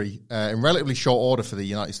Austin Theory in relatively short order for the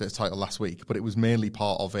United States title last week, but it was mainly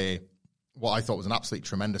part of what I thought was an absolutely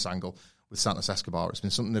tremendous angle with Santos Escobar. It's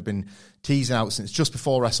been something they've been teasing out since just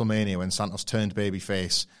before WrestleMania when Santos turned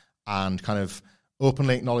babyface and kind of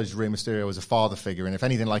openly acknowledged Rey Mysterio as a father figure, and if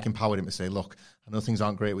anything, like empowered him to say, look, I know things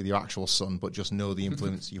aren't great with your actual son, but just know the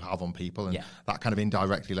influence you have on people, and that kind of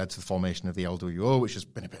indirectly led to the formation of the LWO, which has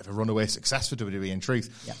been a bit of a runaway success for WWE in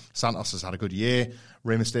truth. Yeah. Santos has had a good year.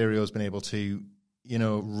 Rey Mysterio has been able to,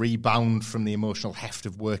 rebound from the emotional heft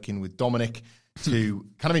of working with Dominic to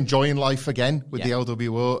kind of enjoying life again with the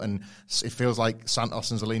LWO, and it feels like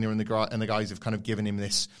Santos and Zelina and the guys have kind of given him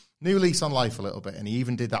this new lease on life a little bit, and he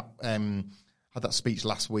even did that... had that speech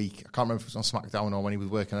last week. I can't remember if it was on SmackDown or when he was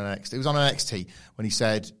working on NXT. It was on NXT when he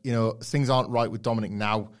said, things aren't right with Dominic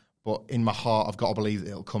now, but in my heart, I've got to believe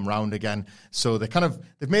that it'll come round again. So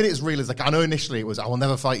they've made it as real as I know initially it was, I will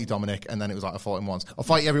never fight you, Dominic. And then it was like, I fought him once. I'll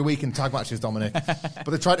fight you every week in tag matches, Dominic. But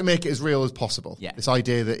they tried to make it as real as possible. Yeah. This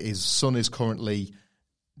idea that his son is currently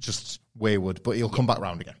just wayward, but he'll come back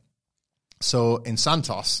round again. So in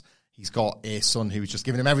Santos, he's got a son who's just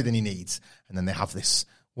giving him everything he needs. And then they have this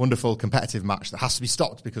wonderful competitive match that has to be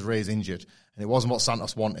stopped because Rey's injured, and it wasn't what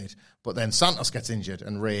Santos wanted. But then Santos gets injured,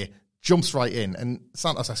 and Rey jumps right in. And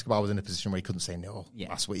Santos Escobar was in a position where he couldn't say no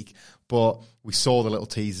last week. But we saw the little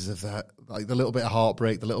teasers of that, like the little bit of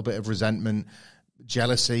heartbreak, the little bit of resentment,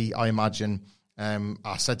 jealousy, I imagine.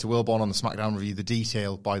 I said to Wilborn on the SmackDown review the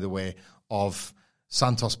detail, by the way, of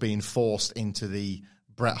Santos being forced into the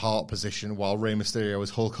Bret Hart position while Rey Mysterio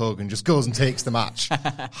as Hulk Hogan just goes and takes the match,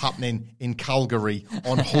 happening in Calgary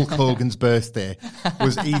on Hulk Hogan's birthday,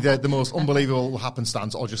 was either the most unbelievable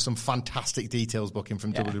happenstance or just some fantastic details booking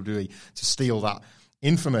from WWE to steal that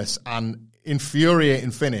infamous and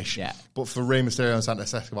infuriating finish. Yeah. But for Rey Mysterio and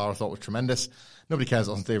Santos Escobar, I thought was tremendous. Nobody cares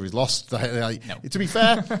that Austin Theory's lost. No. To be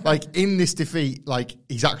fair, in this defeat,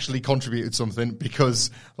 he's actually contributed something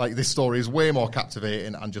because this story is way more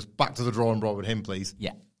captivating, and just back to the drawing board with him, please.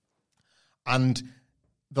 Yeah. And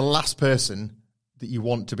the last person that you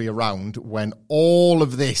want to be around when all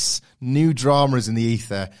of this new drama is in the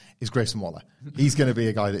ether is Grayson Waller. He's going to be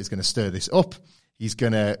a guy that is going to stir this up. He's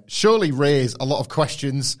going to surely raise a lot of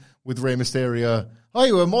questions with Rey Mysterio. Oh,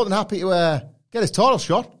 you were more than happy to get his title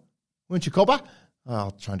shot, weren't you, Cobber?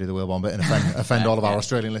 I'll try and do the Wilborn bit and offend all of our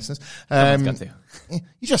Australian listeners.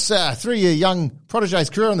 You just threw your young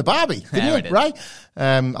protege's career on the Barbie, didn't you? Right?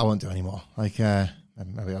 I won't do any more. Maybe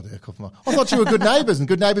I'll do a couple more. I thought you were good neighbours, and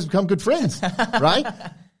good neighbours become good friends, right?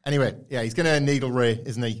 Anyway, he's going to needle Rey,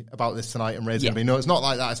 isn't he, about this tonight? And Rey's going to be, no, it's not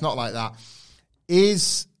like that. It's not like that.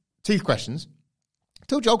 Is teeth questions?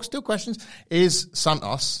 Still jokes, still questions. Is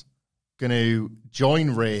Santos going to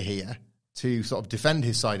join Rey here to sort of defend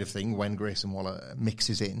his side of thing when Grayson Waller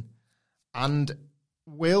mixes in? And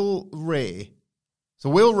will Rey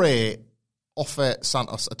offer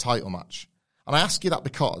Santos a title match? And I ask you that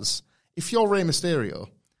because if you're Rey Mysterio,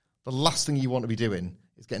 the last thing you want to be doing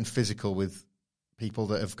is getting physical with people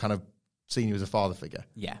that have kind of seen you as a father figure.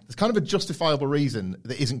 Yeah. There's kind of a justifiable reason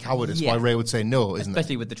that isn't cowardice why Rey would say no, isn't it?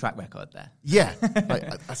 Especially with the track record there. Yeah.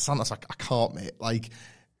 Santos, I can't, mate.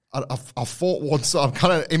 I've fought once, so I'm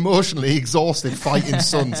kind of emotionally exhausted fighting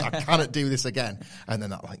sons. I cannot do this again. And then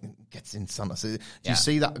that gets in Santos. Do you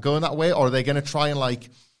see that going that way? Or are they going to try and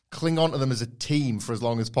cling on to them as a team for as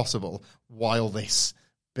long as possible while this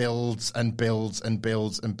builds and builds and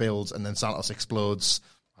builds and builds, and then Santos explodes?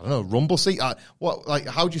 I don't know, rumble seat?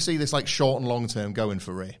 How do you see this short and long term going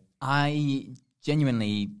for Rey? I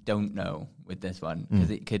genuinely don't know with this one, because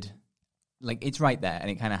it could... it's right there, and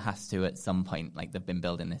it kind of has to at some point. They've been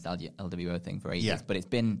building this LWO thing for ages, but it's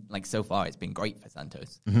been so far it's been great for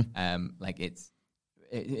Santos. Mm-hmm.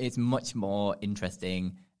 It's much more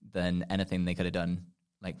interesting than anything they could have done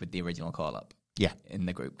with the original call up. Yeah, in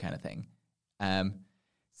the group kind of thing.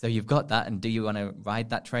 So you've got that, and do you want to ride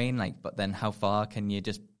that train? But then how far can you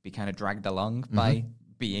just be kind of dragged along by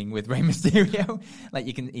being with Rey Mysterio?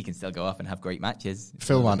 He can still go off and have great matches.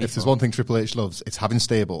 Phil, man, if there's one thing Triple H loves, it's having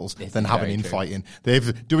stables, then having infighting.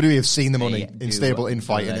 WWE have seen the money in stable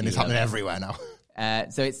infighting, and it's happening everywhere now.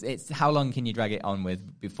 So it's how long can you drag it on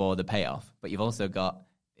with before the payoff? But you've also got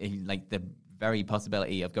the very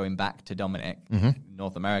possibility of going back to Dominic,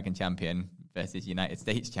 North American champion versus United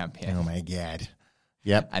States champion. Oh my God.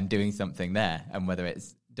 Yep. And doing something there. And whether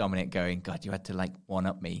it's Dominic going, God, you had to like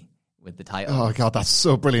one-up me with the title. Oh God, that's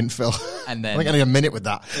so brilliant, Phil. And then I think I need a minute with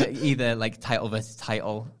that. Either like title versus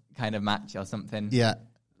title kind of match or something. Yeah.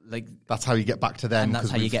 Like that's how you get back to them. And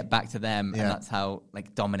that's how you get back to them. Yeah. And that's how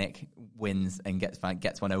like Dominic wins and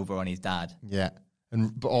gets one over on his dad. Yeah.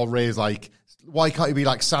 Or Ray's like, why can't you be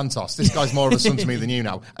like Santos? This guy's more of a son to me than you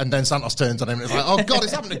now. And then Santos turns on him and it's like, oh God,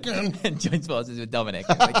 it's happened again. And joins forces with Dominic.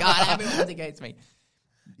 It's like, God, everyone's against me.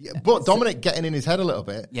 Yeah, but Dominic getting in his head a little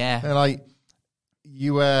bit. Yeah. And like,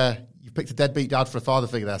 you picked a deadbeat dad for a father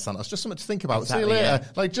figure there, Santos. Just something to think about. Exactly, See you later.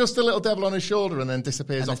 yeah. Like just a little devil on his shoulder and then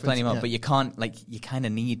disappears And off. there's plenty more. Yeah. But you can't, like, you kind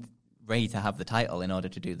of need Ray to have the title in order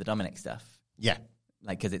to do the Dominic stuff. Yeah.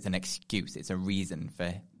 Like, because it's an excuse. It's a reason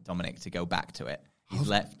for Dominic to go back to it.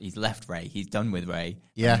 He's left Ray. He's done with Ray.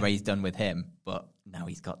 Yeah. And Ray's done with him. But now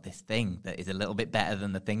he's got this thing that is a little bit better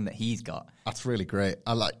than the thing that he's got. That's really great.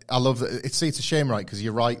 I love that. It's a shame, right? Because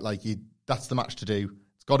you're right. Like that's the match to do.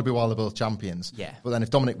 It's got to be while they're both champions. Yeah. But then if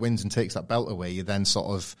Dominic wins and takes that belt away, you're then sort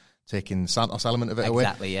of taking Santos' element of it away.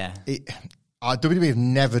 Exactly, yeah. WWE have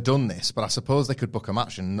never done this, but I suppose they could book a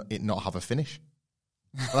match and it not have a finish.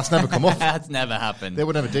 Well, that's never come up. That's never happened. They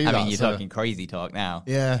would never do that. I mean, you're talking crazy talk now.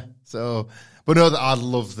 Yeah. So, but no, I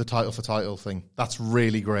love the title for title thing. That's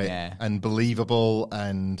really great and believable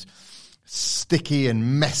and sticky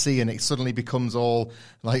and messy, and it suddenly becomes all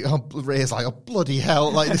like, oh, Ray's like, oh, bloody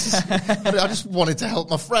hell. Like, this is, I just wanted to help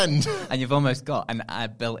my friend. And you've almost got a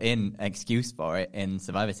built-in excuse for it in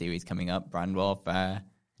Survivor Series coming up, Brand Warfare.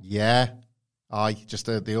 Yeah. Just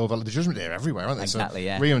the overlap, the Judgment Day are everywhere, aren't they? Exactly,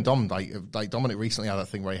 yeah. Rio and Dom, like Dominic recently had that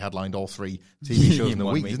thing where he headlined all 3 TV shows in a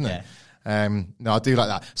week, didn't it? No, I do like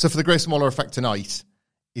that. So for the Grayson Waller effect tonight,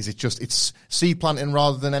 is it just, it's seed planting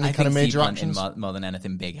rather than any kind of major actions? More than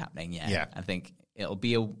anything big happening, Yeah. I think it'll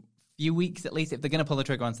be a few weeks at least. If they're going to pull the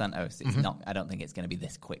trigger on Santos, it's not. I don't think it's going to be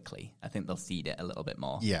this quickly. I think they'll seed it a little bit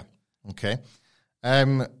more. Yeah. Okay.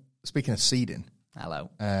 Speaking of seeding. Hello.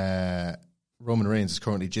 Roman Reigns is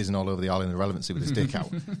currently jizzing all over the island of relevancy with his dick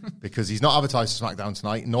out because he's not advertised for SmackDown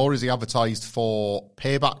tonight, nor is he advertised for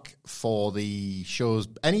Payback for the shows,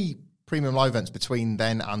 any premium live events between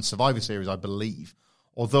then and Survivor Series, I believe.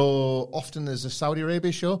 Although often there's a Saudi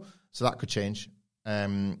Arabia show, so that could change.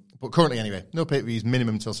 But currently, anyway, no pay-per-views,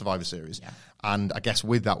 minimum till Survivor Series. Yeah. And I guess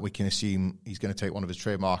with that, we can assume he's going to take one of his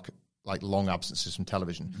trademark, like, long absences from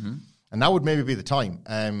television. Mm-hmm. And now would maybe be the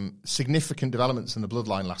time. Significant developments in the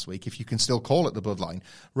Bloodline last week, if you can still call it the Bloodline.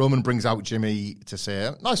 Roman brings out Jimmy to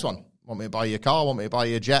say, nice one. Want me to buy you a car? Want me to buy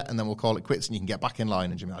you a jet? And then we'll call it quits and you can get back in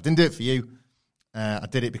line. And Jimmy, I didn't do it for you. I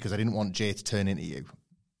did it because I didn't want Jay to turn into you.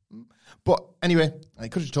 But anyway, I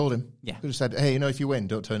could have told him. Yeah. Could have said, hey, if you win,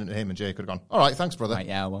 don't turn into him. And Jay could have gone, all right, thanks, brother. Right,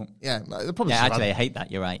 yeah, I won't. Yeah, probably. Yeah, actually, I hate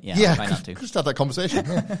that. You're right. Yeah, yeah, I'll try not to. Just had that conversation.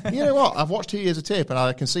 Yeah. You know what? I've watched 2 years of tape, and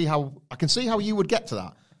I can see how you would get to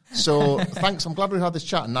that. So thanks. I'm glad we had this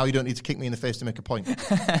chat, and now you don't need to kick me in the face to make a point.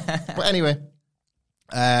 But anyway,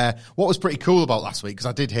 what was pretty cool about last week, because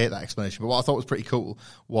I did hate that explanation, but what I thought was pretty cool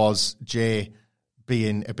was Jay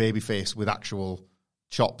being a babyface with actual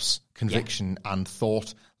chops, conviction, and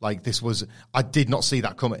thought. Like, this was, I did not see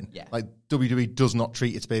that coming. Yeah. Like, WWE does not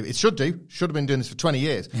treat its baby. It should have been doing this for 20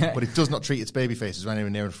 years, but it does not treat its baby faces with anywhere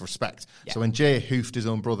near enough respect. Yeah. So when Jay hoofed his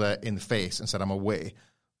own brother in the face and said, I'm away,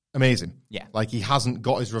 amazing. Yeah. Like, he hasn't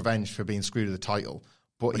got his revenge for being screwed of the title,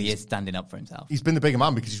 but he is standing up for himself. He's been the bigger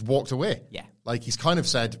man because he's walked away. Yeah. Like, he's kind of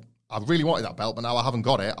said, I really wanted that belt, but now I haven't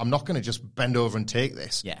got it. I'm not going to just bend over and take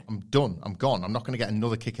this. Yeah. I'm done. I'm gone. I'm not going to get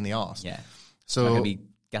another kick in the arse. Yeah. So I'm going to be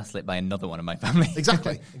gaslit by another one of my family.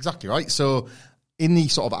 Exactly, right? So in the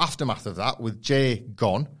sort of aftermath of that, with Jay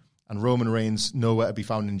gone and Roman Reigns nowhere to be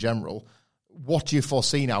found in general, what do you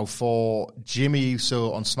foresee now for Jimmy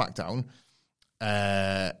Uso on SmackDown,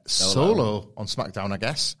 Solo on SmackDown, I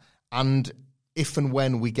guess, and if and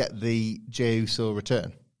when we get the Jey Uso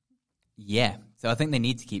return? Yeah, so I think they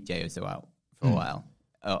need to keep Jey Uso out for a while.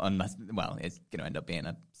 Unless, it's going to end up being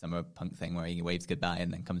a Summer Punk thing where he waves goodbye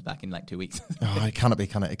and then comes back in like 2 weeks. It cannot be,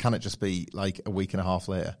 can it? It cannot just be like a week and a half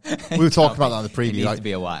later. We were talking about that in the preview. It needs to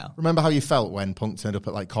be a while. Remember how you felt when Punk turned up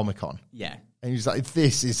at like Comic-Con? Yeah. And he was like,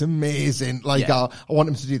 this is amazing. Like, I want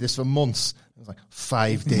him to do this for months. It was like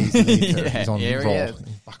 5 days later. He's on Raw.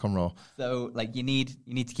 He's back on Raw. So, like, you need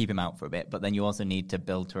to keep him out for a bit, but then you also need to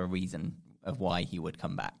build to a reason of why he would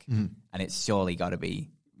come back. Mm-hmm. And it's surely got to be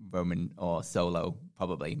Roman or Solo,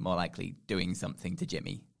 probably more likely doing something to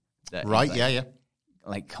Jimmy. Right, like, yeah.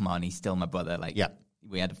 Like, come on, he's still my brother. Like,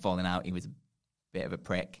 we had a falling out. He was a bit of a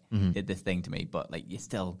prick, did this thing to me, but like, you're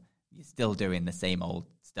still you're still doing the same old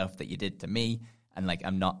stuff that you did to me, and like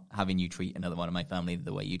I'm not having you treat another one of my family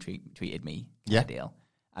the way you treated me. Yeah. Deal.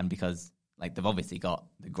 And because like they've obviously got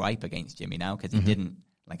the gripe against Jimmy now because he didn't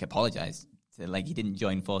like apologize. So, like he didn't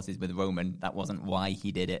join forces with Roman. That wasn't why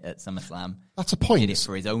he did it at SummerSlam. That's a point. He did it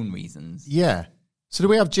for his own reasons. Yeah. So do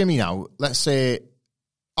we have Jimmy now? Let's say,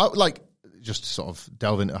 just to sort of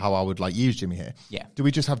delve into how I would like use Jimmy here. Yeah. Do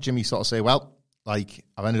we just have Jimmy sort of say, well, like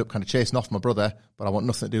I've ended up kind of chasing off my brother, but I want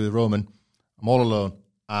nothing to do with Roman. I'm all alone,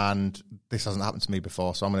 and this hasn't happened to me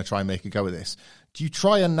before, so I'm going to try and make a go of this. Do you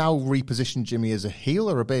try and now reposition Jimmy as a heel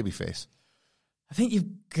or a babyface? I think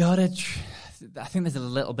you've got to. I think there's a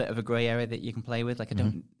little bit of a grey area that you can play with. Like I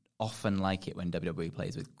don't often like it when WWE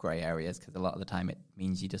plays with grey areas because a lot of the time it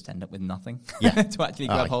means you just end up with nothing to actually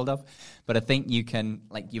grab hold of. But I think you can,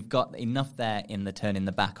 like, you've got enough there in the turning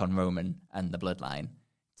the back on Roman and the Bloodline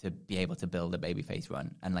to be able to build a babyface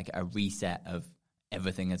run and like a reset of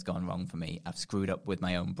everything has gone wrong for me. I've screwed up with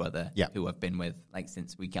my own brother who I've been with like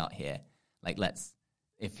since we got here. Like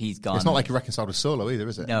if he's gone. It's not like you reconciled with Solo either,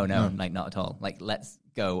 is it? No, like not at all. Like let's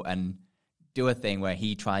go and do a thing where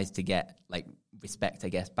he tries to get like respect, I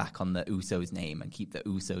guess, back on the Usos name and keep the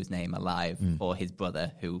Usos name alive for his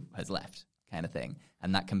brother who has left, kind of thing.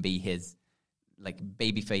 And that can be his like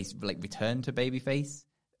babyface, like return to babyface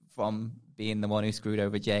from being the one who screwed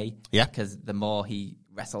over Jay. Yeah. Because the more he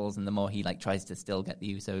wrestles and the more he like tries to still get the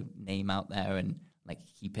Uso name out there and like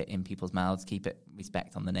keep it in people's mouths, keep it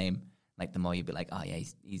respect on the name. Like the more you'd be like, oh yeah,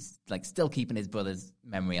 he's like still keeping his brother's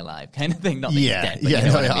memory alive, kind of thing. Not that he's dead, but you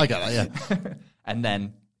know what I mean. I get that. Yeah. And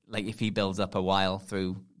then like if he builds up a while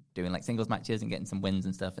through doing like singles matches and getting some wins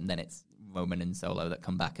and stuff, and then it's Roman and Solo that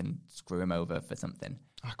come back and screw him over for something.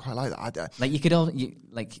 I quite like that.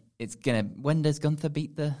 Like it's gonna. When does Gunther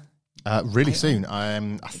beat the? Really soon. I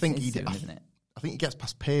think he soon, isn't it? I think he gets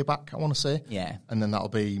past Payback, I want to say. Yeah. And then that'll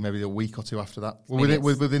be maybe a week or two after that. We're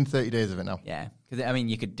within 30 days of it now. Yeah. Because, I mean,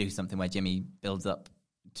 you could do something where Jimmy builds up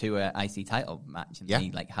to an IC title match and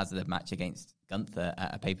he, like, has the match against Gunther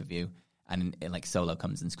at a pay-per-view and, like, Solo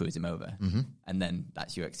comes and screws him over. Mm-hmm. And then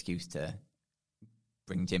that's your excuse to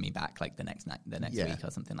bring Jimmy back, like, the next week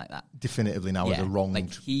or something like that. Definitively now as a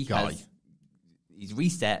wronged guy. He's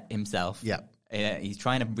reset himself. Yeah. He's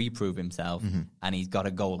trying to reprove himself, and he's got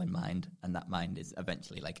a goal in mind, and that mind is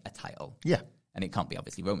eventually like a title. Yeah, and it can't be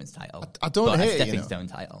obviously Roman's title. I don't hate a stepping stone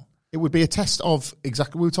title. It would be a test of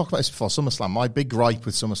exactly. We were talking about this before SummerSlam. My big gripe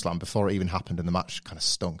with SummerSlam before it even happened and the match kind of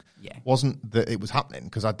stunk. Yeah, wasn't that it was happening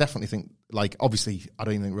because I definitely think, like, obviously I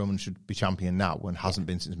don't even think Roman should be champion now and hasn't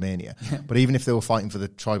been since Mania. But even if they were fighting for the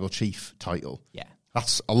Tribal Chief title,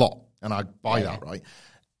 that's a lot, and I'd buy that, right?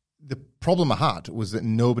 The problem I had was that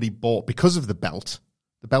nobody bought, because of the belt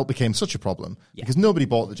became such a problem, because nobody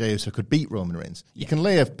bought that Jey Uso could beat Roman Reigns. You can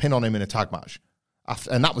lay a pin on him in a tag match,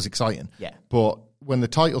 and that was exciting. Yeah. But when the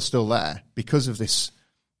title's still there, because of this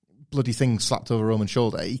bloody thing slapped over Roman's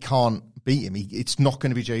shoulder, he can't beat him. It's not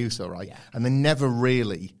going to be Jey Uso, right? Yeah. And they never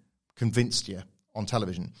really convinced you on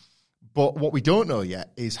television. But what we don't know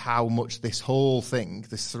yet is how much this whole thing,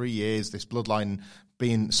 this 3 years, this Bloodline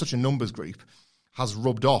being such a numbers group, has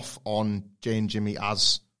rubbed off on Jay and Jimmy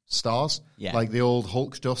as stars. Yeah. Like the old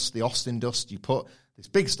Hulk dust, the Austin dust. You put this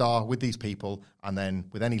big star with these people, and then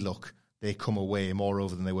with any luck, they come away more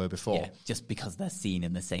over than they were before. Yeah, just because they're seen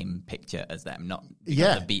in the same picture as them, not because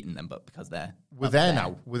they're beating them, but because we're there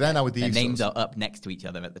now. We're there now with the Their names are up next to each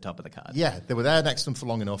other at the top of the card. Yeah, they were there next to them for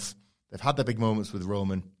long enough. They've had their big moments with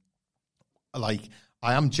Roman. Like,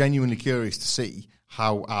 I am genuinely curious to see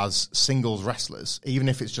how, as singles wrestlers, even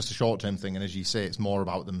if it's just a short-term thing, and as you say, it's more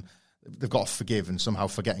about them, they've got to forgive and somehow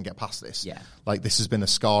forget and get past this. Yeah. Like, this has been a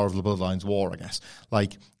scar of the Bloodline's war, I guess.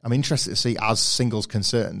 Like, I'm interested to see, as singles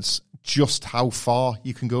concerns, just how far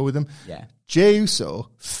you can go with them. Yeah. Jey Uso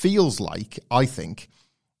feels like, I think,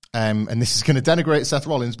 and this is going to denigrate Seth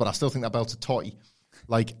Rollins, but I still think that belt's a toy,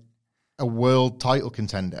 like a world title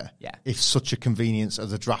contender. Yeah. If such a convenience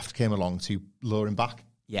as a draft came along to lure him back.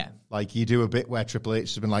 Yeah. Like, you do a bit where Triple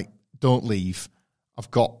H has been like, don't leave. I've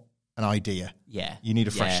got an idea. Yeah. You need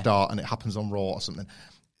a fresh start, and it happens on Raw or something.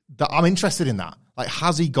 I'm interested in that. Like,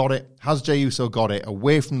 has he got it? Has Jey Uso got it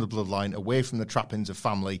away from the Bloodline, away from the trappings of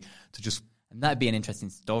family to just... And that'd be an interesting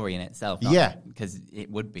story in itself. Yeah. Because it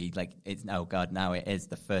would be like, now it is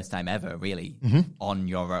the first time ever, really, on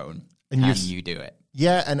your own. And can you do it?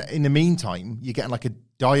 Yeah, and in the meantime, you're getting like a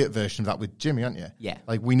diet version of that with Jimmy, aren't you? Yeah.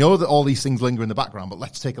 Like, we know that all these things linger in the background, but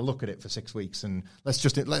let's take a look at it for 6 weeks and let's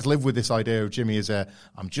live with this idea of Jimmy as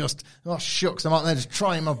I'm shucks, I'm out there just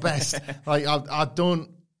trying my best. Like, I don't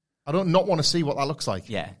not want to see what that looks like.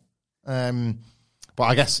 Yeah. But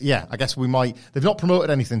I guess we might. They've not promoted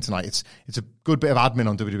anything tonight. It's a good bit of admin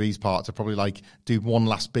on WWE's part to probably like do one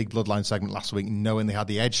last big Bloodline segment last week, knowing they had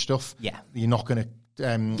the Edge stuff. Yeah, you're not going to.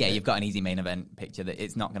 You've got an easy main event picture that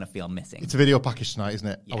it's not going to feel missing. It's a video package tonight, isn't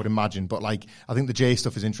it? Yeah. I would imagine. But like, I think the Jay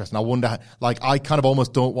stuff is interesting. I wonder, like, I kind of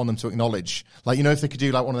almost don't want them to acknowledge, like, you know, if they could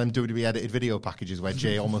do like one of them WWE edited video packages where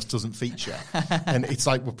Jay almost doesn't feature, and it's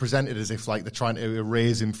like we're presented as if like they're trying to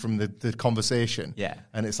erase him from the conversation. Yeah,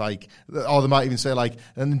 and it's like, or they might even say like,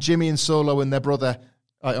 and Jimmy and Solo and their brother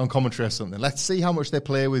on commentary or something. Let's see how much they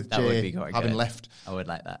play with that Jay having left. I would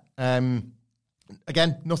like that.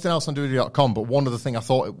 Again, nothing else on WWE.com, but one other thing I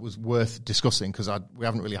thought it was worth discussing, because we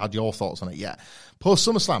haven't really had your thoughts on it yet. Post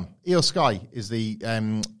SummerSlam, Io Sky is the,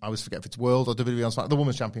 I always forget if it's World or WWE on SmackDown, the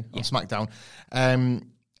Women's Champion on SmackDown. And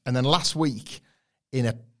then last week, in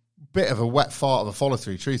a bit of a wet fart of a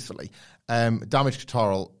follow-through, truthfully, Damage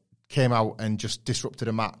CTRL came out and just disrupted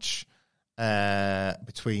a match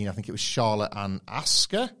between, I think it was Charlotte and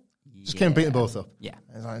Asuka. Just came beating both up. Yeah.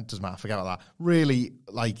 It doesn't matter, forget about that. Really,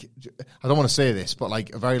 like, I don't want to say this, but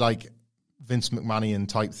like a very like Vince McMahonian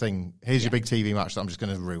type thing. Here's your big TV match that I'm just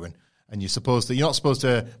going to ruin. And you're not supposed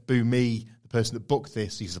to boo me, the person that booked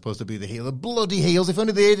this. You're supposed to boo the heel. The bloody heels. If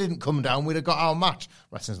only they didn't come down, we'd have got our match.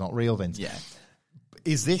 Wrestling's not real, Vince. Yeah.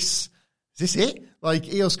 Is this it?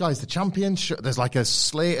 Like, Io Sky's the champion. There's like a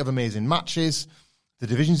slate of amazing matches. The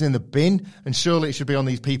division's in the bin, and surely it should be on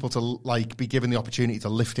these people to like be given the opportunity to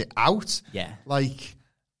lift it out. Yeah, like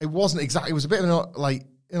it wasn't exactly. It was a bit of an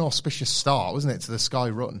inauspicious start, wasn't it, to the Sky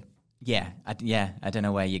run? Yeah, I don't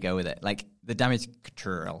know where you go with it. Like the Damage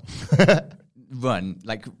CTRL run.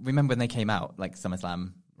 Like, remember when they came out, like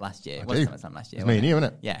SummerSlam last year? SummerSlam last year? It's me and you,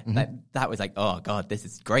 isn't it? Yeah, that was like, oh god, this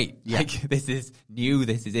is great. Yeah. Like, this is new.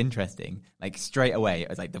 This is interesting. Like, straight away, I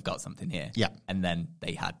was like, they've got something here. Yeah, and then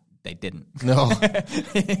they didn't. No.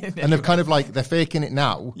 And they've kind of like, they're faking it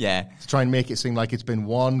now. Yeah. To try and make it seem like it's been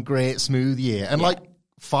one great smooth year. And like,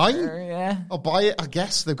 fine. I'll buy it, I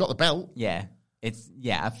guess. They've got the belt. Yeah.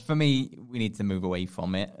 For me, we need to move away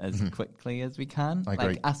from it as quickly as we can. I agree.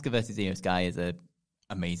 Like, Asuka versus Io Sky is a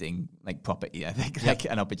amazing like property, I think, like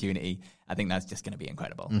an opportunity. I think that's just going to be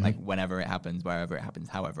incredible. Like, whenever it happens, wherever it happens,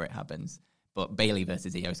 however it happens. But Bayley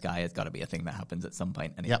versus Io Sky has got to be a thing that happens at some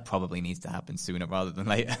point, and it probably needs to happen sooner rather than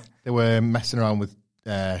later. They were messing around with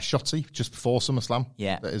Shotzi just before SummerSlam.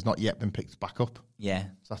 Yeah. That has not yet been picked back up. Yeah.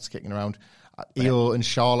 So that's kicking around. Io and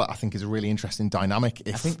Charlotte, I think, is a really interesting dynamic.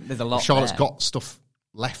 I think there's a lot. Charlotte's got stuff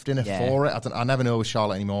left in her for it. I never know with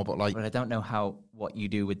Charlotte anymore, but like... But I don't know what you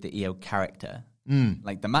do with the Io character.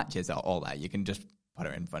 Like, the matches are all that. You can just put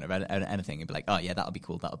her in front of anything and be like, oh yeah, that'll be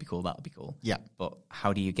cool, that'll be cool, that'll be cool. Yeah. But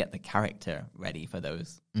how do you get the character ready for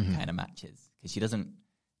those kind of matches? Because she doesn't,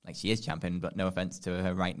 like, she is champion, but no offense to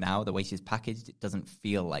her right now, the way she's packaged, it doesn't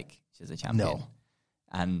feel like she's a champion. No.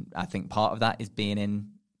 And I think part of that is being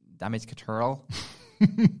in Damage CTRL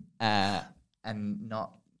and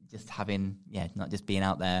not just being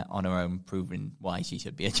out there on her own, proving why she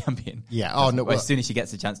should be a champion. Yeah. Oh no. As soon as she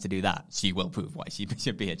gets a chance to do that, she will prove why she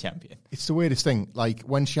should be a champion. It's the weirdest thing. Like,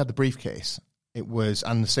 when she had the briefcase, it was,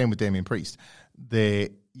 and the same with Damian Priest. You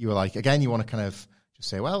were like, again, you want to kind of just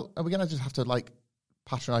say, well, are we going to just have to like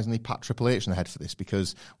patronisingly pat Triple H in the head for this,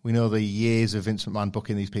 because we know the years of Vince McMahon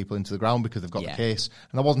booking these people into the ground because they've got the case,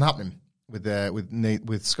 and that wasn't happening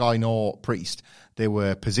with Sky nor Priest. They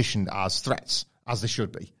were positioned as threats, as they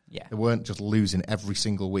should be. Yeah. They weren't just losing every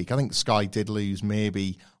single week. I think Sky did lose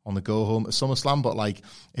maybe on the go home at SummerSlam, but like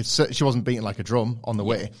she wasn't beating like a drum on the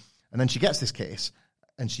way. And then she gets this case,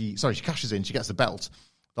 and she cashes in, she gets the belt.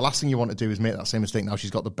 The last thing you want to do is make that same mistake now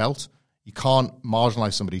she's got the belt. You can't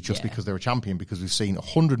marginalise somebody just because they're a champion, because we've seen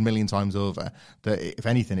 100 million times over that, if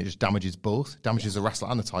anything, it just damages both. Damages the wrestler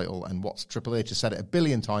and the title. And what's Triple H has said it a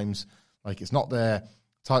billion times, like, it's not the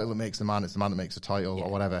title that makes the man, it's the man that makes the title,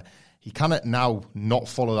 or whatever. He cannot now not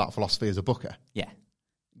follow that philosophy as a booker. Yeah.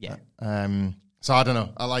 Yeah. So I don't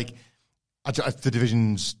know. The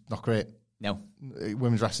division's not great. No.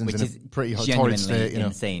 Women's wrestling's Which in is a pretty torrid state.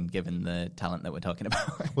 Insane, given the talent that we're talking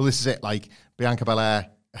about. Well, this is it. Like, Bianca Belair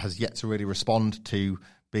has yet to really respond to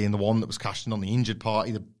being the one that was cashed in on the injured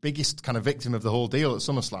party, the biggest kind of victim of the whole deal at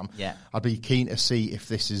SummerSlam. Yeah. I'd be keen to see if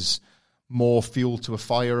this is more fuel to a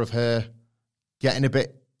fire of her getting a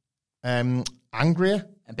bit angrier.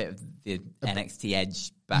 A bit of the NXT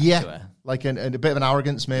edge back to her. Like a bit of an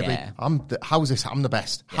arrogance, maybe. Yeah. How is this? I'm the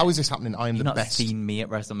best. Yeah. How is this happening? I'm the best. You've not seen me at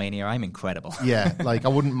WrestleMania. I'm incredible. Yeah, like, I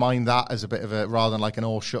wouldn't mind that as a bit of a, rather than like an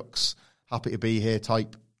all shucks, happy to be here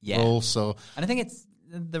type role. So, and I think it's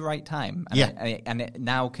the right time. And and it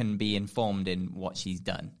now can be informed in what she's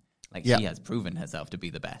done. Like, she has proven herself to be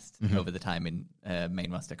the best over the time in her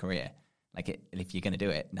main roster career. if you're going to do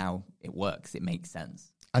it, now it works. It makes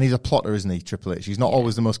sense. And he's a plotter, isn't he, Triple H? He's not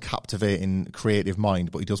always the most captivating, creative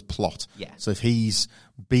mind, but he does plot. Yeah. So if he's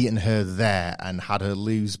beaten her there and had her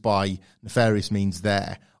lose by nefarious means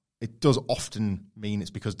there, it does often mean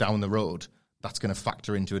it's because down the road, that's going to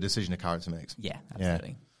factor into a decision a character makes. Yeah,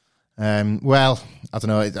 absolutely. Well, I don't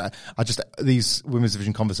know. These women's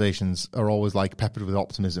division conversations are always like peppered with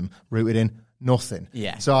optimism, rooted in nothing.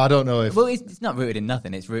 Yeah. So I don't know if... Well, it's not rooted in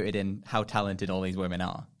nothing. It's rooted in how talented all these women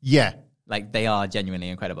are. Yeah. Like, they are genuinely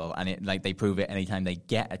incredible, and they prove it anytime they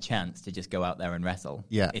get a chance to just go out there and wrestle.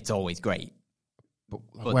 Yeah. It's always great. But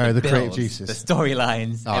where are the creative builds, juices? The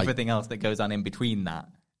storylines, everything else that goes on in between that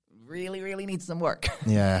really, really needs some work.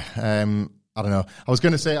 Yeah. I don't know. I was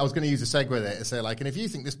going to use a segue there to say, and if you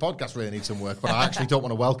think this podcast really needs some work, but I actually don't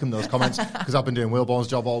want to welcome those comments because I've been doing Wilborn's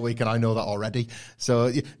job all week and I know that already.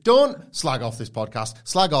 So don't slag off this podcast.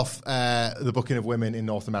 Slag off the booking of women in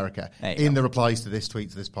North America in the replies to this tweet,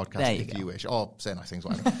 to this podcast, if you wish. Or say nice things,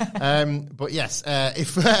 whatever. But yes, if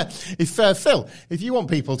Phil, if you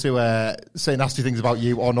want people to say nasty things about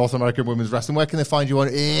you or North American women's wrestling, where can they find you on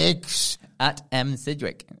X? At M.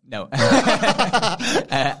 Sidgwick. No.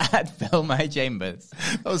 At Phil My Chambers.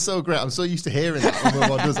 That was so great. I'm so used to hearing that when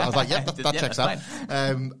Wilbon does that. I was like, that checks out.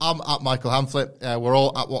 I'm at Michael Hamflett. We're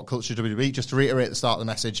all at What Culture WWE. Just to reiterate the start of the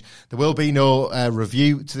message, there will be no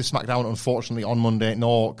review to the SmackDown, unfortunately, on Monday,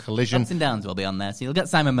 nor Collision. Ups and downs will be on there, so you'll get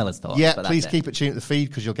Simon Miller's thoughts. Yeah, please keep it tuned to the feed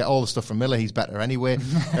because you'll get all the stuff from Miller. He's better anyway.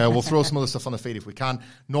 We'll throw some other stuff on the feed if we can.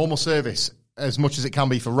 Normal service, as much as it can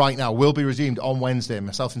be for right now, will be resumed on Wednesday.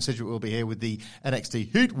 Myself and Sidgwick will be here with the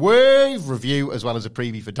NXT Heatwave review, as well as a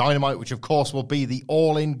preview for Dynamite, which of course will be the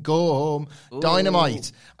all-in go-home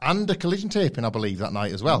Dynamite, and a Collision taping, I believe, that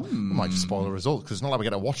night as well. We might just spoil the result because it's not like we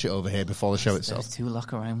get to watch it over here before the show itself. There's two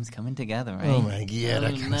locker rooms coming together, right? Oh my god!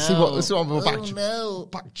 I can see what we're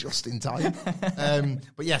back just in time.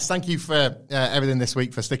 But yes, thank you for everything this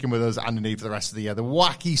week, for sticking with us, and indeed for the rest of the year. The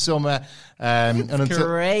wacky summer, it's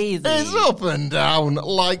crazy. It's up and down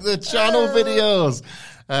like the channel videos.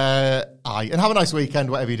 And have a nice weekend,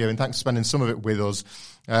 whatever you're doing. Thanks for spending some of it with us.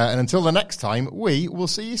 And until the next time, we will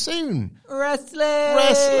see you soon. Wrestling!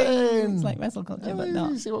 It's like wrestle culture, but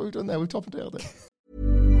not. See what we've done there? We've top and tailed it.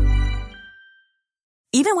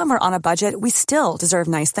 Even when we're on a budget, we still deserve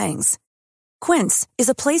nice things. Quince is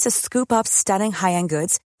a place to scoop up stunning high-end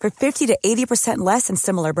goods for 50 to 80% less than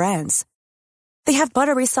similar brands. They have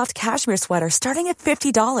buttery soft cashmere sweaters starting at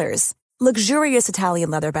 $50, luxurious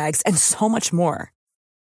Italian leather bags, and so much more.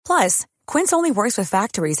 Plus, Quince only works with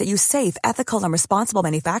factories that use safe, ethical, and responsible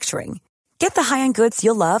manufacturing. Get the high-end goods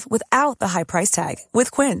you'll love without the high price tag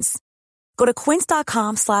with Quince. Go to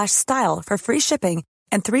quince.com/style for free shipping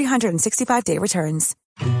and 365-day returns.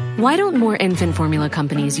 Why don't more infant formula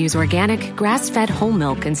companies use organic, grass-fed whole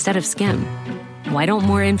milk instead of skim? Why don't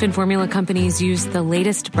more infant formula companies use the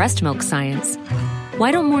latest breast milk science?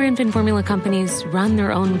 Why don't more infant formula companies run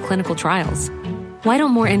their own clinical trials? Why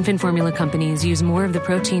don't more infant formula companies use more of the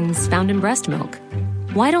proteins found in breast milk?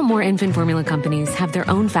 Why don't more infant formula companies have their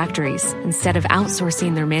own factories instead of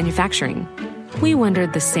outsourcing their manufacturing? We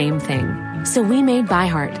wondered the same thing. So we made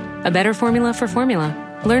ByHeart, a better formula for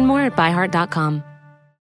formula. Learn more at byheart.com.